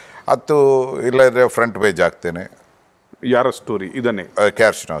ಇದ್ದೆ. ಅದು ಇಲ್ಲದ್ರೆ ಫ್ರಂಟ್ ಪೇಜ್ ಹಾಕ್ತೇನೆ, ಯಾರ ಸ್ಟೋರಿ ಇದನ್ನೇ? K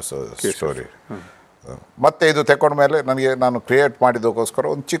R Srinivas story. ಮತ್ತು ಇದು ತಗೊಂಡ್ಮೇಲೆ ನಾನು ಕ್ರಿಯೇಟ್ ಮಾಡಿದ್ದಕ್ಕೋಸ್ಕರ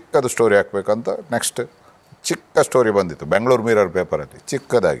ಒಂದು ಚಿಕ್ಕದು ಸ್ಟೋರಿ ಹಾಕಬೇಕಂತ ನೆಕ್ಸ್ಟ್ ಚಿಕ್ಕ ಸ್ಟೋರಿ ಬಂದಿತ್ತು ಬೆಂಗಳೂರು ಮಿರರ್ ಪೇಪರಲ್ಲಿ,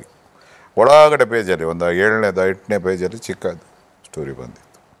 ಚಿಕ್ಕದಾಗಿ ಒಳಗಡೆ ಪೇಜಲ್ಲಿ ಒಂದು 7ನೇದು 8ನೇ ಪೇಜಲ್ಲಿ ಚಿಕ್ಕದು ಸ್ಟೋರಿ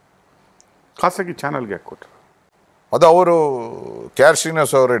ಬಂದಿತ್ತು. ಖಾಸಗಿ ಚಾನಲ್ಗೆ ಯಾಕೆ ಕೊಟ್ಟರು? ಅದು ಅವರು ಕೆ ಆರ್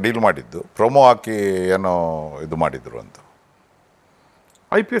ಶ್ರೀನಿವಾಸ್ ಅವರೇ ಡೀಲ್ ಮಾಡಿದ್ದು, ಪ್ರೊಮೋ ಹಾಕಿ ಏನೋ ಇದು ಮಾಡಿದ್ರು ಅಂತ.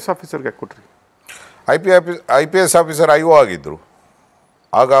 IPS ಆಫೀಸರ್ಗೆ ಯಾಕೆ ಕೊಟ್ರಿ? IPS ಆಫೀಸರ್ IO ಆಗಿದ್ದರು.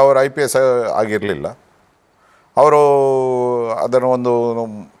 ಆಗ ಅವರು IPS ಆಗಿರಲಿಲ್ಲ. ಅವರು ಅದನ್ನು ಒಂದು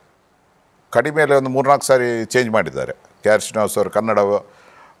ಕಡಿಮೆಯಲ್ಲಿ ಒಂದು 3-4 ಸಾರಿ ಚೇಂಜ್ ಮಾಡಿದ್ದಾರೆ. ಕೆ ಆರ್ ಶ್ರೀನಿವಾಸ್ ಅವರು ಕನ್ನಡ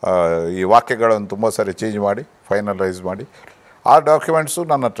ಈ ವಾಕ್ಯಗಳನ್ನು ತುಂಬ ಸಾರಿ ಚೇಂಜ್ ಮಾಡಿ ಫೈನಲೈಸ್ ಮಾಡಿ ಆ ಡಾಕ್ಯುಮೆಂಟ್ಸು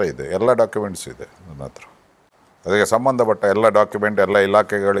ನನ್ನ ಹತ್ರ ಇದೆ, ಎಲ್ಲ ಡಾಕ್ಯುಮೆಂಟ್ಸ್ ಇದೆ ನನ್ನ ಹತ್ರ. ಅದಕ್ಕೆ ಸಂಬಂಧಪಟ್ಟ ಎಲ್ಲ ಡಾಕ್ಯುಮೆಂಟ್ ಎಲ್ಲ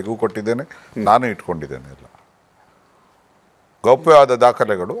ಇಲಾಖೆಗಳಿಗೂ ಕೊಟ್ಟಿದ್ದೇನೆ, ನಾನು ಇಟ್ಕೊಂಡಿದ್ದೇನೆ ಎಲ್ಲ ಗೌಪ್ಯವಾದ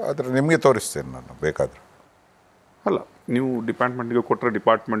ದಾಖಲೆಗಳು. ಆದರೆ ನಿಮಗೆ ತೋರಿಸ್ತೇನೆ ನಾನು ಬೇಕಾದರೆ. ಅಲ್ಲ, ನೀವು ಡಿಪಾರ್ಟ್ಮೆಂಟ್ಗೆ ಕೊಟ್ಟರೆ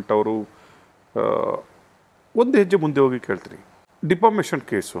ಡಿಪಾರ್ಟ್ಮೆಂಟ್ ಅವರು ಒಂದು ಹೆಜ್ಜೆ ಮುಂದೆ ಹೋಗಿ ಕೇಳ್ತೀರಿ, ಡಿಫಾಮೇಷನ್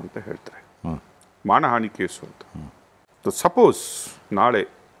ಕೇಸು ಅಂತ ಹೇಳ್ತಾರೆ, ಮಾನಹಾನಿ ಕೇಸು ಅಂತ. ಸಪೋಸ್ ನಾಳೆ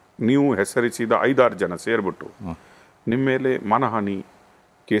ನೀವು ಹೆಸರಿಸಿದ 5-6 ಜನ ಸೇರಿಬಿಟ್ಟು ನಿಮ್ಮ ಮೇಲೆ ಮಾನಹಾನಿ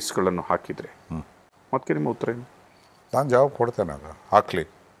ಕೇಸ್ಗಳನ್ನು ಹಾಕಿದರೆ ಮತ್ತೆ ನಿಮ್ಮ ಉತ್ತರ ಏನು? ನಾನು ಜವಾಬು ಕೊಡ್ತೇನೆ. ಆಗ ಹಾಕಲಿ,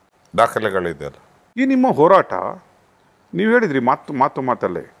 ದಾಖಲೆಗಳಿದೆ ಅಲ್ಲ. ಈ ನಿಮ್ಮ ಹೋರಾಟ ನೀವು ಹೇಳಿದ್ರಿ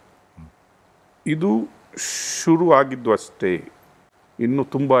ಮಾತಲ್ಲೇ ಇದು ಶುರು ಆಗಿದ್ದು ಅಷ್ಟೇ, ಇನ್ನೂ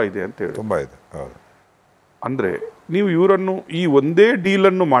ತುಂಬ ಇದೆ ಅಂತ ಹೇಳಿ. ತುಂಬ ಇದೆ, ಹೌದು. ಅಂದರೆ ನೀವು ಇವರನ್ನು ಈ ಒಂದೇ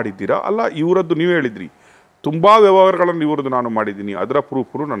ಡೀಲನ್ನು ಮಾಡಿದ್ದೀರಾ? ಅಲ್ಲ, ಇವರದ್ದು ನೀವು ಹೇಳಿದ್ರಿ ತುಂಬ ವ್ಯವಹಾರಗಳನ್ನು ಇವರದ್ದು ನಾನು ಮಾಡಿದ್ದೀನಿ, ಅದರ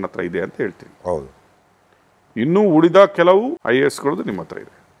ಪ್ರೂಫರು ನನ್ನ ಹತ್ರ ಇದೆ ಅಂತ ಹೇಳ್ತೀನಿ. ಹೌದು. ಇನ್ನೂ ಉಳಿದ ಕೆಲವು IASಗಳದ್ದು ನಿಮ್ಮ ಹತ್ರ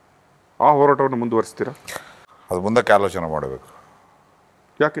ಇದೆ. ಆ ಹೋರಾಟವನ್ನು ಮುಂದುವರಿಸ್ತೀರಾ? ಅದು ಮುಂದಕ್ಕೆ ಆಲೋಚನೆ ಮಾಡಬೇಕು.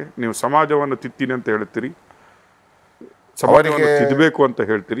 ಯಾಕೆ ನೀವು ಸಮಾಜವನ್ನು ತಿತ್ತೀನಿ ಅಂತ ಹೇಳ್ತೀರಿ, ಸಮಾಜವನ್ನು ತಿದ್ದಬೇಕು ಅಂತ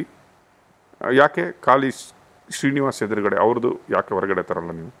ಹೇಳ್ತೀರಿ, ಯಾಕೆ ಖಾಲಿ ಶ್ರೀನಿವಾಸ್ ಎದುರುಗಡೆ ಅವ್ರದ್ದು ಯಾಕೆ ಹೊರಗಡೆ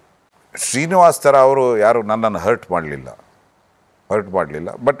ತರಲ್ಲ ನೀವು? ಶ್ರೀನಿವಾಸ್ ಥರ ಅವರು ಯಾರು ನನ್ನನ್ನು ಹರ್ಟ್ ಮಾಡಲಿಲ್ಲ.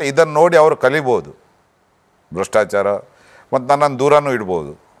 ಬಟ್ ಇದನ್ನು ನೋಡಿ ಅವರು ಕಲಿಬೋದು ಭ್ರಷ್ಟಾಚಾರ, ಮತ್ತು ನನ್ನನ್ನು ದೂರನೂ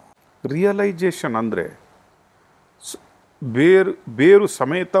ಇಡ್ಬೋದು. ರಿಯಲೈಜೇಷನ್ ಅಂದರೆ ಬೇರು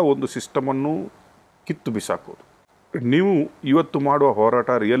ಸಮೇತ ಒಂದು ಸಿಸ್ಟಮನ್ನು ಕಿತ್ತು ಬಿಸಾಕೋದು. ನೀವು ಇವತ್ತು ಮಾಡುವ ಹೋರಾಟ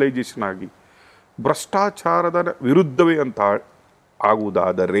ರಿಯಲೈಜೇಷನ್ ಆಗಿ ಭ್ರಷ್ಟಾಚಾರದ ವಿರುದ್ಧವೇ ಅಂತ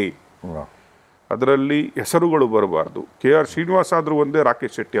ಆಗುವುದಾದರೆ ಅದರಲ್ಲಿ ಹೆಸರುಗಳು ಬರಬಾರ್ದು. KR ಶ್ರೀನಿವಾಸ್ ಆದರೂ ಒಂದೇ,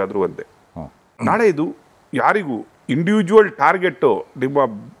 ರಾಕೇಶ್ ಶೆಟ್ಟಿ ಆದರೂ ಒಂದೇ. ನಾಳೆ ಇದು ಯಾರಿಗೂ ಇಂಡಿವಿಜುವಲ್ ಟಾರ್ಗೆಟ್ಟು ನಿಮ್ಮ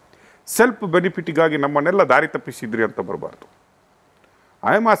ಸೆಲ್ಫ್ ಬೆನಿಫಿಟಿಗಾಗಿ ನಮ್ಮನ್ನೆಲ್ಲ ದಾರಿ ತಪ್ಪಿಸಿದ್ರಿ ಅಂತ ಬರಬಾರ್ದು.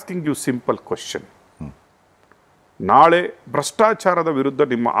 I am asking you simple question. ನಾಳೆ ಭ್ರಷ್ಟಾಚಾರದ ವಿರುದ್ಧ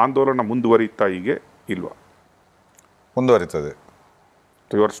ನಿಮ್ಮ ಆಂದೋಲನ ಮುಂದುವರಿಯುತ್ತಾ ಹೀಗೆ ಇಲ್ವಾ? ಮುಂದುವರಿತದೆ.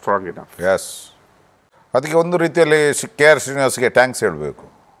 You are strong enough. S. ಅದಕ್ಕೆ ಒಂದು ರೀತಿಯಲ್ಲಿ KR ಶ್ರೀನಿವಾಸ್ಗೆ ಥ್ಯಾಂಕ್ಸ್ ಹೇಳಬೇಕು.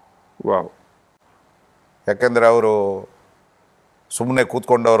 ವಾವ್. ಯಾಕೆಂದರೆ ಅವರು ಸುಮ್ಮನೆ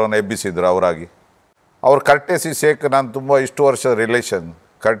ಕೂತ್ಕೊಂಡವರನ್ನು ಎಬ್ಬಿಸಿದ್ರು ಅವರಾಗಿ. ಅವ್ರ ಕರ್ಟೇಸಿ ಸೇಕ್ ನಾನು ತುಂಬ ಇಷ್ಟು ವರ್ಷ ರಿಲೇಷನ್,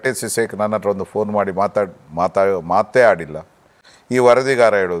 ಕರ್ಟೇಸಿ ಸೇಕ್ ನನ್ನ ಹತ್ರ ಒಂದು ಫೋನ್ ಮಾಡಿ ಮಾತೇ ಆಡಿಲ್ಲ. ಈ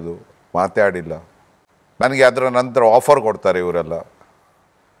ವರದಿಗಾರ ಹೇಳೋದು ಮಾತೇ ಆಡಿಲ್ಲ. ನನಗೆ ಅದರ ನಂತರ ಆಫರ್ ಕೊಡ್ತಾರೆ ಇವರೆಲ್ಲ.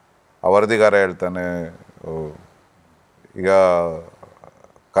 ಆ ವರದಿಗಾರ ಹೇಳ್ತಾನೆ, ಈಗ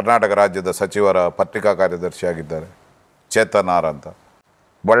ಕರ್ನಾಟಕ ರಾಜ್ಯದ ಸಚಿವರ ಪತ್ರಿಕಾ ಕಾರ್ಯದರ್ಶಿ ಆಗಿದ್ದಾರೆ ಚೇತನ್ ಆರ್ ಅಂತ,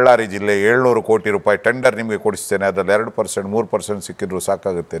 ಬಳ್ಳಾರಿ ಜಿಲ್ಲೆ 700 ಕೋಟಿ ರೂಪಾಯಿ ಟೆಂಡರ್ ನಿಮಗೆ ಕೊಡಿಸ್ತೇನೆ, ಅದರಲ್ಲಿ 2% 3% ಸಿಕ್ಕಿದ್ರು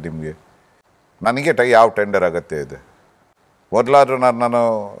ಸಾಕಾಗುತ್ತೆ ನಿಮಗೆ. ನನಗೆ ಯಾವ ಟೆಂಡರ್ ಅಗತ್ಯ ಇದೆ? ಮೊದಲಾದರೂ ನಾನು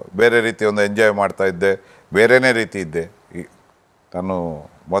ಬೇರೆ ರೀತಿ ಒಂದು ಎಂಜಾಯ್ ಮಾಡ್ತಾಯಿದ್ದೆ, ಬೇರೆಯೇ ರೀತಿ ಇದ್ದೆ. ನಾನು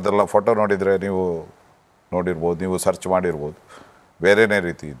ಮೊದಲ ಫೋಟೋ ನೋಡಿದರೆ ನೀವು ನೋಡಿರ್ಬೋದು, ನೀವು ಸರ್ಚ್ ಮಾಡಿರ್ಬೋದು, ಬೇರೆಯೇ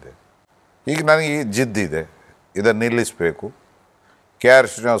ರೀತಿ ಇದ್ದೆ. ಈಗ ನನಗೆ ಜಿದ್ದಿದೆ, ಇದನ್ನು ನಿಲ್ಲಿಸಬೇಕು. KR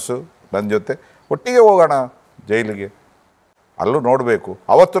ಶ್ರೀನಿವಾಸು ನನ್ನ ಜೊತೆ ಒಟ್ಟಿಗೆ ಹೋಗೋಣ ಜೈಲಿಗೆ, ಅಲ್ಲೂ ನೋಡಬೇಕು.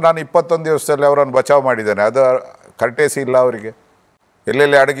 ಅವತ್ತು ನಾನು 21 ದಿವಸದಲ್ಲಿ ಅವರನ್ನು ಬಚಾವ್ ಮಾಡಿದ್ದೇನೆ. ಅದು ಕರ್ಟೇಸಿ ಇಲ್ಲ ಅವರಿಗೆ.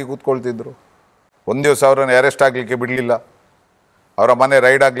 ಎಲ್ಲೆಲ್ಲಿ ಅಡಗಿ ಕೂತ್ಕೊಳ್ತಿದ್ರು. ಒಂದು ದಿವಸ ಅವರನ್ನು ಅರೆಸ್ಟ್ ಆಗಲಿಕ್ಕೆ ಬಿಡಲಿಲ್ಲ, ಅವರ ಮನೆ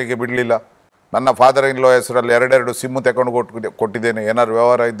ರೈಡ್ ಆಗಲಿಕ್ಕೆ ಬಿಡಲಿಲ್ಲ. ನನ್ನ ಫಾದರ್ ಇನ್ ಲೋ ಹೆಸರಲ್ಲಿ 2 ಸಿಮ್ಮು ತಗೊಂಡು ಕೊಟ್ಟಿದ್ದೇನೆ. ಏನಾದ್ರು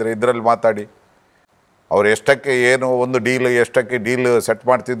ವ್ಯವಹಾರ ಇದ್ದರೆ ಇದರಲ್ಲಿ ಮಾತಾಡಿ. ಅವ್ರು ಎಷ್ಟಕ್ಕೆ ಏನು ಒಂದು ಎಷ್ಟಕ್ಕೆ ಡೀಲ್ ಸೆಟ್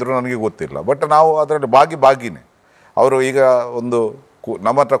ಮಾಡ್ತಿದ್ರು ನನಗೆ ಗೊತ್ತಿಲ್ಲ. ಬಟ್ ನಾವು ಅದರಲ್ಲಿ ಬಾಗಿನೇ. ಅವರು ಈಗ ಒಂದು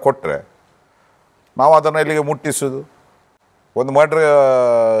ನಮ್ಮ ಹತ್ರ ಕೊಟ್ಟರೆ ನಾವು ಅದನ್ನು ಇಲ್ಲಿಗೆ ಮುಟ್ಟಿಸೋದು. ಒಂದು ಮರ್ಡ್ರ್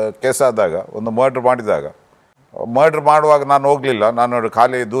ಕೇಸ್ ಆದಾಗ, ಒಂದು ಮರ್ಡ್ರ್ ಮಾಡುವಾಗ ನಾನು ಹೋಗಲಿಲ್ಲ. ನಾನು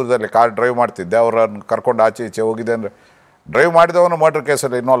ಖಾಲಿ ದೂರದಲ್ಲಿ ಕಾರ್ ಡ್ರೈವ್ ಮಾಡ್ತಿದ್ದೆ. ಅವರನ್ನು ಕರ್ಕೊಂಡು ಆಚೆ ಈಚೆ ಹೋಗಿದೆ ಅಂದರೆ ಡ್ರೈವ್ ಮಾಡಿದವನು ಮರ್ಡ್ರ್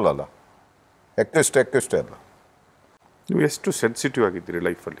ಕೇಸಲ್ಲಿ ಇನ್ವಾಲ್ವ್ ಅಲ್ಲ, ಎಕ್ವಿಸ್ಟೇ ಅಲ್ಲ. ನೀವು ಎಷ್ಟು ಸೆನ್ಸಿಟಿವ್ ಆಗಿದ್ದೀರಿ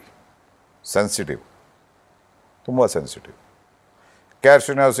ಲೈಫಲ್ಲಿ? ಸೆನ್ಸಿಟಿವ್, ತುಂಬ ಸೆನ್ಸಿಟಿವ್. KR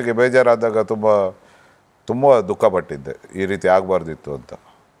ಶ್ರೀನಿವಾಸಿಗೆ ಬೇಜಾರಾದಾಗ ತುಂಬ ದುಃಖ ಪಟ್ಟಿದ್ದೆ, ಈ ರೀತಿ ಆಗಬಾರ್ದಿತ್ತು ಅಂತ.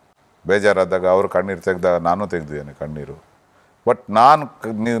 ಬೇಜಾರಾದಾಗ ಅವರು ಕಣ್ಣೀರು ತೆಗೆದಾಗ ನಾನು ತೆಗೆದಿದ್ದೇನೆ ಕಣ್ಣೀರು. ಬಟ್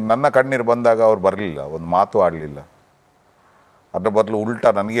ನನ್ನ ಕಣ್ಣೀರು ಬಂದಾಗ ಅವ್ರು ಬರಲಿಲ್ಲ, ಒಂದು ಮಾತು ಆಡಲಿಲ್ಲ. ಅದ್ರ ಬದಲು ಉಲ್ಟಾ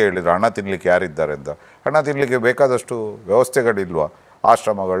ನನಗೆ ಹೇಳಿದರು ಹಣ ತಿನ್ನಲಿಕ್ಕೆ ಯಾರಿದ್ದಾರೆ ಅಂತ. ಹಣ ತಿನ್ನಲಿಕ್ಕೆ ಬೇಕಾದಷ್ಟು ವ್ಯವಸ್ಥೆಗಳಿಲ್ವಾ?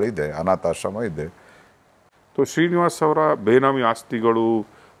 ಆಶ್ರಮಗಳಿದೆ, ಅನಾಥಾಶ್ರಮ ಇದೆ. ಶ್ರೀನಿವಾಸ್ ಅವರ ಬೇನಾಮಿ ಆಸ್ತಿಗಳು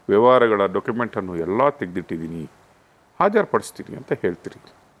ವ್ಯವಹಾರಗಳ ಡಾಕ್ಯುಮೆಂಟನ್ನು ಎಲ್ಲ ತೆಗೆದಿಟ್ಟಿದ್ದೀನಿ, ಹಾಜರುಪಡಿಸ್ತೀನಿ ಅಂತ ಹೇಳ್ತೀರಿ.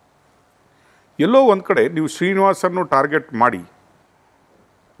 ಎಲ್ಲೋ ಒಂದು ಕಡೆ ನೀವು ಶ್ರೀನಿವಾಸನ್ನು ಟಾರ್ಗೆಟ್ ಮಾಡಿ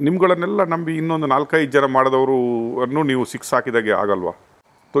ನಿಮ್ಗಳನ್ನೆಲ್ಲ ನಂಬಿ ಇನ್ನೊಂದು 4-5 ಜನ ಮಾಡಿದವರು ಅನ್ನು ನೀವು ಸಿಕ್ಸ್ ಹಾಕಿದಾಗೆ ಆಗಲ್ವಾ?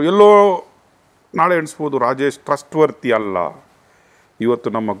 ಎಲ್ಲೋ ನಾಳೆ ಎಣಿಸ್ಬೋದು ರಾಜೇಶ್ ಟ್ರಸ್ಟ್ ವರ್ತಿ ಅಲ್ಲ, ಇವತ್ತು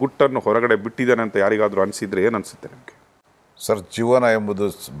ನಮ್ಮ ಗುಟ್ಟನ್ನು ಹೊರಗಡೆ ಬಿಟ್ಟಿದ್ದಾನೆ ಅಂತ ಯಾರಿಗಾದರೂ ಅನಿಸಿದರೆ ಏನು ಅನಿಸುತ್ತೆ ನಿಮಗೆ? ಸರ್, ಜೀವನ ಎಂಬುದು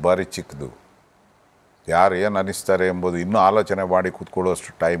ಭಾರಿ ಚಿಕ್ಕದು. ಯಾರು ಏನು ಅನ್ನಿಸ್ತಾರೆ ಎಂಬುದು ಇನ್ನೂ ಆಲೋಚನೆ ಮಾಡಿ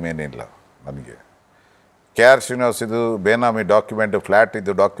ಕೂತ್ಕೊಳ್ಳುವಷ್ಟು ಟೈಮ್ ಏನಿಲ್ಲ ನನಗೆ. KR ಶ್ರೀನಿವಾಸ್ ಇದು ಬೇನಾಮಿ ಡಾಕ್ಯುಮೆಂಟ್, ಫ್ಲ್ಯಾಟ್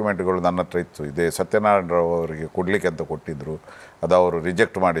ಇದ್ದು ಡಾಕ್ಯುಮೆಂಟ್ಗಳು ನನ್ನ ಹತ್ರ ಇತ್ತು. ಇದೇ ಸತ್ಯನಾರಾಯಣರಾವ್ ಅವರಿಗೆ ಕೊಡಲಿಕ್ಕೆ ಅಂತ ಕೊಟ್ಟಿದ್ದರು, ಅದು ಅವರು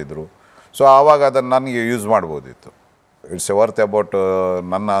ರಿಜೆಕ್ಟ್ ಮಾಡಿದರು. ಸೊ ಆವಾಗ ಅದನ್ನು ನನಗೆ ಯೂಸ್ ಮಾಡ್ಬೋದಿತ್ತು. ಇಟ್ಸ್ ಎ ವರ್ತ್ ಅಬೌಟ್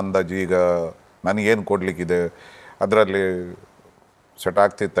ನನ್ನ ಅಂದಾಜು ಈಗ ನನಗೇನು ಕೊಡಲಿಕ್ಕಿದೆ ಅದರಲ್ಲಿ ಸೆಟ್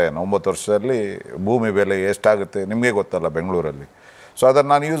ಆಗ್ತಿತ್ತೇನೋ. 9 ವರ್ಷದಲ್ಲಿ ಭೂಮಿ ಬೆಲೆ ಎಷ್ಟಾಗುತ್ತೆ ನಿಮಗೆ ಗೊತ್ತಲ್ಲ ಬೆಂಗಳೂರಲ್ಲಿ. ಸೊ ಅದನ್ನು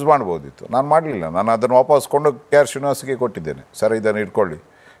ನಾನು ಯೂಸ್ ಮಾಡ್ಬೋದಿತ್ತು, ನಾನು ಮಾಡಲಿಲ್ಲ. ನಾನು ಅದನ್ನು ವಾಪಸ್ಕೊಂಡು KR ಶ್ರೀನಿವಾಸ್ಗೆ ಕೊಟ್ಟಿದ್ದೇನೆ. ಸರ್, ಇದನ್ನು ಇಟ್ಕೊಳ್ಳಿ,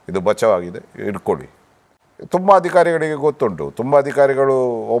 ಇದು ಬಚಾವಾಗಿದೆ, ಇಟ್ಕೊಳ್ಳಿ. ತುಂಬ ಅಧಿಕಾರಿಗಳಿಗೆ ಗೊತ್ತುಂಟು, ತುಂಬ ಅಧಿಕಾರಿಗಳು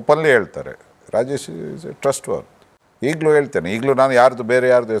ಓಪನ್ಲಿ ಹೇಳ್ತಾರೆ Rajesh is A trust worth. ಈಗಲೂ ಹೇಳ್ತೇನೆ, ಈಗಲೂ ನಾನು ಬೇರೆ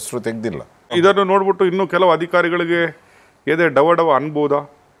ಯಾರ್ದು ಹೆಸರು ತೆಗೆದಿಲ್ಲ. ಇದನ್ನು ನೋಡ್ಬಿಟ್ಟು ಇನ್ನೂ ಕೆಲವು ಅಧಿಕಾರಿಗಳಿಗೆ ಎದೆ ಡವ ಅನ್ಬೋದಾ?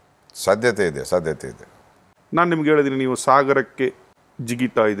 ಸಾಧ್ಯತೆ ಇದೆ. ನಾನು ನಿಮ್ಗೆ ಹೇಳಿದ್ದೀನಿ, ನೀವು ಸಾಗರಕ್ಕೆ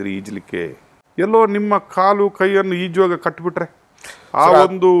ಜಿಗಿತಾ ಇದ್ರಿ ಈಜಲಿಕ್ಕೆ, ಎಲ್ಲೋ ನಿಮ್ಮ ಕಾಲು ಕೈಯನ್ನು ಈಜುವಾಗ ಕಟ್ಬಿಟ್ರೆ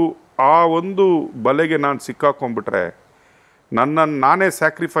ಆ ಒಂದು ಬಲೆಗೆ ನಾನು ಸಿಕ್ಕಾಕೊಂಡ್ಬಿಟ್ರೆ ನನ್ನನ್ನು ನಾನೇ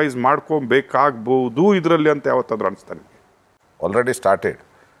ಸ್ಯಾಕ್ರಿಫೈಸ್ ಮಾಡ್ಕೊಬೇಕಾಗ್ಬೋದು ಇದರಲ್ಲಿ ಅಂತ ಯಾವತ್ತಾದ್ರೂ ಅನಿಸ್ತಾನೆ? Already started.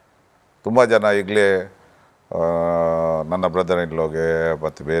 ತುಂಬ ಜನ ಈಗಲೇ ನನ್ನ ಬ್ರದರ್ ಇನ್ಲೋಗೆ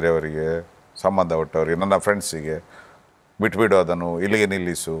ಮತ್ತು ಬೇರೆಯವರಿಗೆ ಸಂಬಂಧಪಟ್ಟವರಿಗೆ, ನನ್ನ ಫ್ರೆಂಡ್ಸಿಗೆ ಬಿಟ್ಬಿಡು, ಅದನ್ನು ಇಲ್ಲಿಗೆ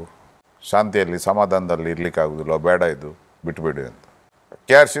ನಿಲ್ಲಿಸು, ಶಾಂತಿಯಲ್ಲಿ ಸಮಾಧಾನದಲ್ಲಿ ಇರಲಿಕ್ಕಾಗೋದಿಲ್ಲ, ಬೇಡ, ಇದು ಬಿಟ್ಬಿಡು ಅಂತ.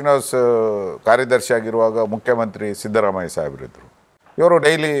 KR ಶ್ರೀನಿವಾಸ್ ಕಾರ್ಯದರ್ಶಿಯಾಗಿರುವಾಗ ಮುಖ್ಯಮಂತ್ರಿ ಸಿದ್ದರಾಮಯ್ಯ ಸಾಹೇಬರಿದ್ದರು. ಇವರು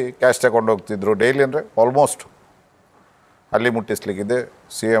ಡೈಲಿ ಕ್ಯಾಶ್ ತಗೊಂಡು ಹೋಗ್ತಿದ್ರು. ಡೈಲಿ ಅಂದರೆ ಆಲ್ಮೋಸ್ಟ್ ಅಲ್ಲಿ ಮುಟ್ಟಿಸ್ಲಿಕ್ಕಿದೆ,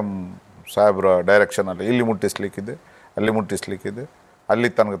 CM ಸಾಹೇಬ್ರ ಡೈರೆಕ್ಷನಲ್ಲಿ ಇಲ್ಲಿ ಮುಟ್ಟಿಸ್ಲಿಕ್ಕಿದೆ, ಅಲ್ಲಿ ಮುಟ್ಟಿಸ್ಲಿಕ್ಕಿದೆ, ಅಲ್ಲಿ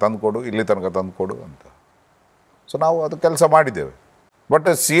ತನಕ ತಂದುಕೊಡು, ಇಲ್ಲಿ ತನಕ ತಂದುಕೊಡು ಅಂತ. ಸೊ ನಾವು ಅದು ಕೆಲಸ ಮಾಡಿದ್ದೇವೆ. ಬಟ್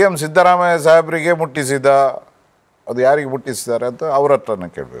CM ಸಿದ್ದರಾಮಯ್ಯ ಸಾಹೇಬರಿಗೆ ಮುಟ್ಟಿಸಿದ, ಅದು ಯಾರಿಗೆ ಮುಟ್ಟಿಸಿದ್ದಾರೆ ಅಂತ ಅವ್ರ ಹತ್ರನೇ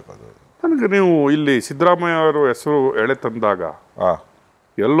ಕೇಳಬೇಕು. ಅದು ನನಗೆ ನೀವು ಇಲ್ಲಿ ಸಿದ್ದರಾಮಯ್ಯ ಅವರು ಹೆಸರು ಎಳೆ ತಂದಾಗ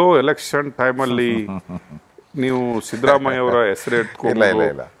ಎಲ್ಲೋ ಎಲೆಕ್ಷನ್ ಟೈಮಲ್ಲಿ ನೀವು ಸಿದ್ದರಾಮಯ್ಯ ಅವರ ಹೆಸರು ಇಟ್ಕೊಂಡು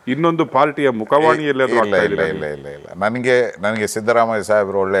ಇನ್ನೊಂದು ಪಾರ್ಟಿಯ ಮುಖವಾಣಿಯಲ್ಲಿ ಇಲ್ಲ. ನನಗೆ ಸಿದ್ದರಾಮಯ್ಯ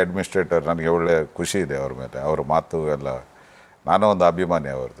ಸಾಹೇಬರು ಒಳ್ಳೆ ಅಡ್ಮಿನಿಸ್ಟ್ರೇಟರ್, ನನಗೆ ಒಳ್ಳೆ ಖುಷಿ ಇದೆ ಅವ್ರ ಮೇಲೆ, ಅವ್ರ ಮಾತು ಎಲ್ಲ. ನಾನು ಒಂದು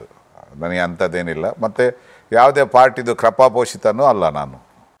ಅಭಿಮಾನಿ ಅವ್ರದ್ದು, ನನಗೆ ಅಂಥದ್ದೇನಿಲ್ಲ. ಮತ್ತು ಯಾವುದೇ ಪಾರ್ಟಿದು ಕೃಪಾಪೋಷಿತನೂ ಅಲ್ಲ ನಾನು.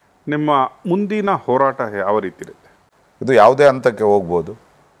 ನಿಮ್ಮ ಮುಂದಿನ ಹೋರಾಟ ಯಾವ ರೀತಿ ಇರುತ್ತೆ? ಇದು ಯಾವುದೇ ಹಂತಕ್ಕೆ ಹೋಗ್ಬೋದು.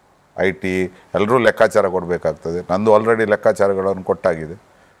 IT ಎಲ್ಲರೂ ಲೆಕ್ಕಾಚಾರ ಕೊಡಬೇಕಾಗ್ತದೆ. ನಂದು ಆಲ್ರೆಡಿ ಲೆಕ್ಕಾಚಾರಗಳನ್ನು ಕೊಟ್ಟಾಗಿದೆ.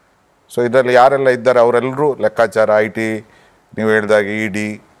 ಸೊ ಇದರಲ್ಲಿ ಯಾರೆಲ್ಲ ಇದ್ದಾರೆ ಅವರೆಲ್ಲರೂ ಲೆಕ್ಕಾಚಾರ, IT, ನೀವು ಹೇಳಿದಾಗ ED,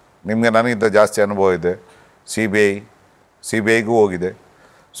 ನಿಮಗೆ ನನಗಿಂತ ಜಾಸ್ತಿ ಅನುಭವ ಇದೆ, CBIಗೂ ಹೋಗಿದೆ.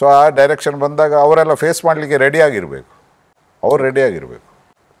 ಸೊ ಆ ಡೈರೆಕ್ಷನ್ ಬಂದಾಗ ಅವರೆಲ್ಲ ಫೇಸ್ ಮಾಡಲಿಕ್ಕೆ ರೆಡಿಯಾಗಿರಬೇಕು.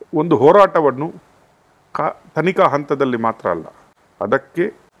 ಒಂದು ಹೋರಾಟವನ್ನು ತನಿಖಾ ಹಂತದಲ್ಲಿ ಮಾತ್ರ ಅಲ್ಲ, ಅದಕ್ಕೆ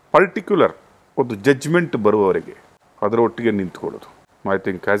ಪರ್ಟಿಕ್ಯುಲರ್ ಒಂದು ಜಡ್ಜ್ಮೆಂಟ್ ಬರುವವರೆಗೆ ಅದರ ಒಟ್ಟಿಗೆ ನಿಂತ್ಕೊಳ್ಳೋದು. I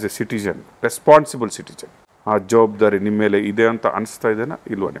think as A citizen, responsible citizen, ಆ ಜವಾಬ್ದಾರಿ ನಿಮ್ಮ ಮೇಲೆ ಇದೆ ಅಂತ ಅನಿಸ್ತಾ ಇದೆನಾ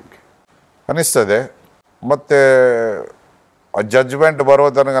ಇಲ್ವಾ ನಿಮಗೆ? ಅನ್ನಿಸ್ತದೆ. ಮತ್ತು ಆ ಜಡ್ಜ್ಮೆಂಟ್ ಬರೋ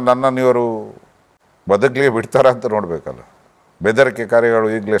ತನಕ ನನ್ನನ್ನು ಇವರು ಬದುಕಲಿಗೆ ಬಿಡ್ತಾರ ಅಂತ ನೋಡಬೇಕಲ್ಲ. ಬೆದರಿಕೆ ಕಾರ್ಯಗಳು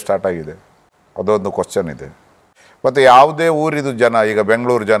ಈಗಲೇ ಸ್ಟಾರ್ಟ್ ಆಗಿದೆ, ಅದೊಂದು ಕ್ವಶನ್ ಇದೆ. ಮತ್ತು ಯಾವುದೇ ಊರಿದು ಜನ, ಈಗ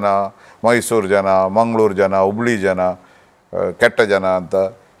ಬೆಂಗಳೂರು ಜನ, ಮೈಸೂರು ಜನ, ಮಂಗಳೂರು ಜನ, ಹುಬ್ಳಿ ಜನ ಕೆಟ್ಟ ಜನ ಅಂತ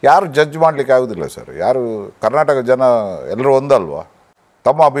ಯಾರು ಜಡ್ಜ್ ಮಾಡಲಿಕ್ಕೆ ಆಗೋದಿಲ್ಲ ಸರ್. ಯಾರು ಕರ್ನಾಟಕ ಜನ ಎಲ್ಲರೂ ಒಂದಲ್ವಾ?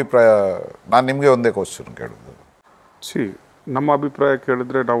 ತಮ್ಮ ಅಭಿಪ್ರಾಯ, ನಾನು ನಿಮಗೆ ಒಂದೇ ಕ್ವಶನ್ ಕೇಳೋದು. ನಮ್ಮ ಅಭಿಪ್ರಾಯ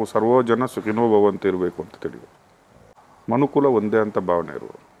ಕೇಳಿದ್ರೆ ನಾವು ಸರ್ವೋ ಜನ ಸುಖಿನೋ ಭವಂತ ಇರಬೇಕು ಅಂತ ತಿಳಿಯುವ, ಮನುಕುಲ ಒಂದೇ ಅಂತ ಭಾವನೆ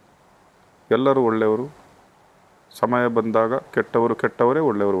ಇರುವರು, ಎಲ್ಲರೂ ಒಳ್ಳೆಯವರು, ಸಮಯ ಬಂದಾಗ ಕೆಟ್ಟವರೇ,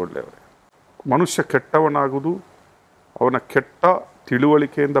 ಒಳ್ಳೆಯವರೇ. ಮನುಷ್ಯ ಕೆಟ್ಟವನಾಗುವುದು ಅವನ ಕೆಟ್ಟ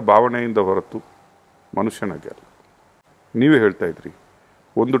ತಿಳುವಳಿಕೆಯಿಂದ, ಭಾವನೆಯಿಂದ ಹೊರತು ಮನುಷ್ಯನಾಗೆ ಅಲ್ಲ. ನೀವೇ ಹೇಳ್ತಾ ಇದ್ರಿ,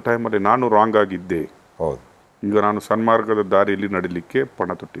 ಒಂದು ಟೈಮಲ್ಲಿ ನಾನು ರಾಂಗ್ ಆಗಿದ್ದೆ, ಹೌದು, ಈಗ ನಾನು ಸನ್ಮಾರ್ಗದ ದಾರಿಯಲ್ಲಿ ನಡೀಲಿಕ್ಕೆ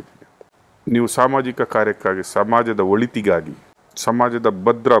ಪಣ ತೊಟ್ಟಿದ್ದೀನಿ. ನೀವು ಸಾಮಾಜಿಕ ಕಾರ್ಯಕ್ಕಾಗಿ, ಸಮಾಜದ ಒಳಿತಿಗಾಗಿ, ಸಮಾಜದ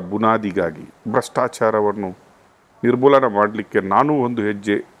ಭದ್ರ ಬುನಾದಿಗಾಗಿ ಭ್ರಷ್ಟಾಚಾರವನ್ನು ನಿರ್ಮೂಲನೆ ಮಾಡಲಿಕ್ಕೆ ನಾನು ಒಂದು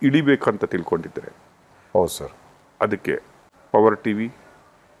ಹೆಜ್ಜೆ ಇಳಿಬೇಕಂತ ತಿಳ್ಕೊಂಡಿದ್ದರೆ, ಹೌದು ಸರ್, ಅದಕ್ಕೆ ಪವರ್ TV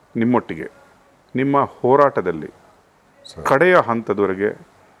ನಿಮ್ಮೊಟ್ಟಿಗೆ ನಿಮ್ಮ ಹೋರಾಟದಲ್ಲಿ ಕಡೆಯ ಹಂತದವರೆಗೆ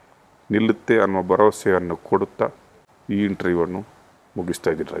ನಿಲ್ಲುತ್ತೆ ಅನ್ನೋ ಭರವಸೆಯನ್ನು ಕೊಡುತ್ತಾ ಈ ಇಂಟರ್ವ್ಯೂವನ್ನು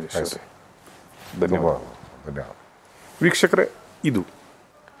ಮುಗಿಸ್ತಾ ಇದ್ದೀನಿ ರಾಜೇಶ್ ಅವರೇ. ಧನ್ಯವಾದ. ಧನ್ಯವಾದ ವೀಕ್ಷಕರೇ, ಇದು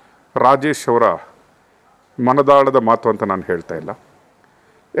ರಾಜೇಶ್ ಅವರ ಮನದಾಳದ ಮಾತು ಅಂತ ನಾನು ಹೇಳ್ತಾ ಇಲ್ಲ.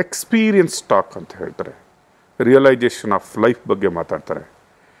 ಎಕ್ಸ್ಪೀರಿಯನ್ಸ್ ಟಾಕ್ ಅಂತ ಹೇಳ್ತಾರೆ. ರಿಯಲೈಜೇಷನ್ ಆಫ್ ಲೈಫ್ ಬಗ್ಗೆ ಮಾತಾಡ್ತಾರೆ.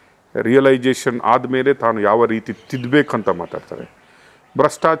 ರಿಯಲೈಜೇಷನ್ ಆದಮೇಲೆ ತಾನು ಯಾವ ರೀತಿ ತಿದ್ದಬೇಕಂತ ಮಾತಾಡ್ತಾರೆ.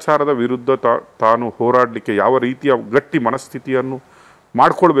 ಭ್ರಷ್ಟಾಚಾರದ ವಿರುದ್ಧ ತಾನು ಹೋರಾಡಲಿಕ್ಕೆ ಯಾವ ರೀತಿಯ ಗಟ್ಟಿ ಮನಸ್ಥಿತಿಯನ್ನು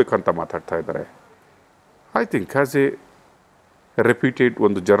ಮಾಡ್ಕೊಳ್ಬೇಕಂತ ಮಾತಾಡ್ತಾ ಇದ್ದಾರೆ. I think as A reputed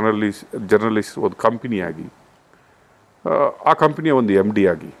ಒಂದು ಜರ್ನಲಿಸ್ಟ್ ಒಂದು ಕಂಪನಿಯಾಗಿ, ಆ ಕಂಪನಿಯ ಒಂದು ಎಮ್ ಡಿ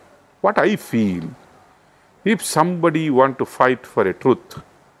ಆಗಿ, what I feel, if somebody want to fight for A truth,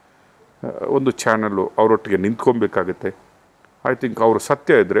 ಒಂದು ಚಾನಲ್ಲು ಅವರೊಟ್ಟಿಗೆ ನಿಂತ್ಕೊಬೇಕಾಗತ್ತೆ. ಐ ಥಿಂಕ್ ಅವರು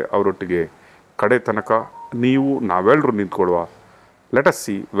ಸತ್ಯ ಇದ್ದರೆ ಅವರೊಟ್ಟಿಗೆ ಕಡೆ ತನಕ ನಾವೆಲ್ಲರೂ ನಿಂತ್ಕೊಳ್ಳುವ. Let us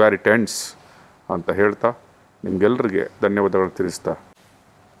see where it ends ಅಂತ ಹೇಳ್ತಾ ನಿಮಗೆಲ್ಲರಿಗೆ ಧನ್ಯವಾದಗಳು ತಿಳಿಸ್ತಾ,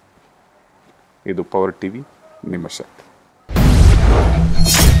 ಇದು ಪವರ್ ಟಿವಿ, ನಿಮ್ಮ ಶಕ್ತಿ.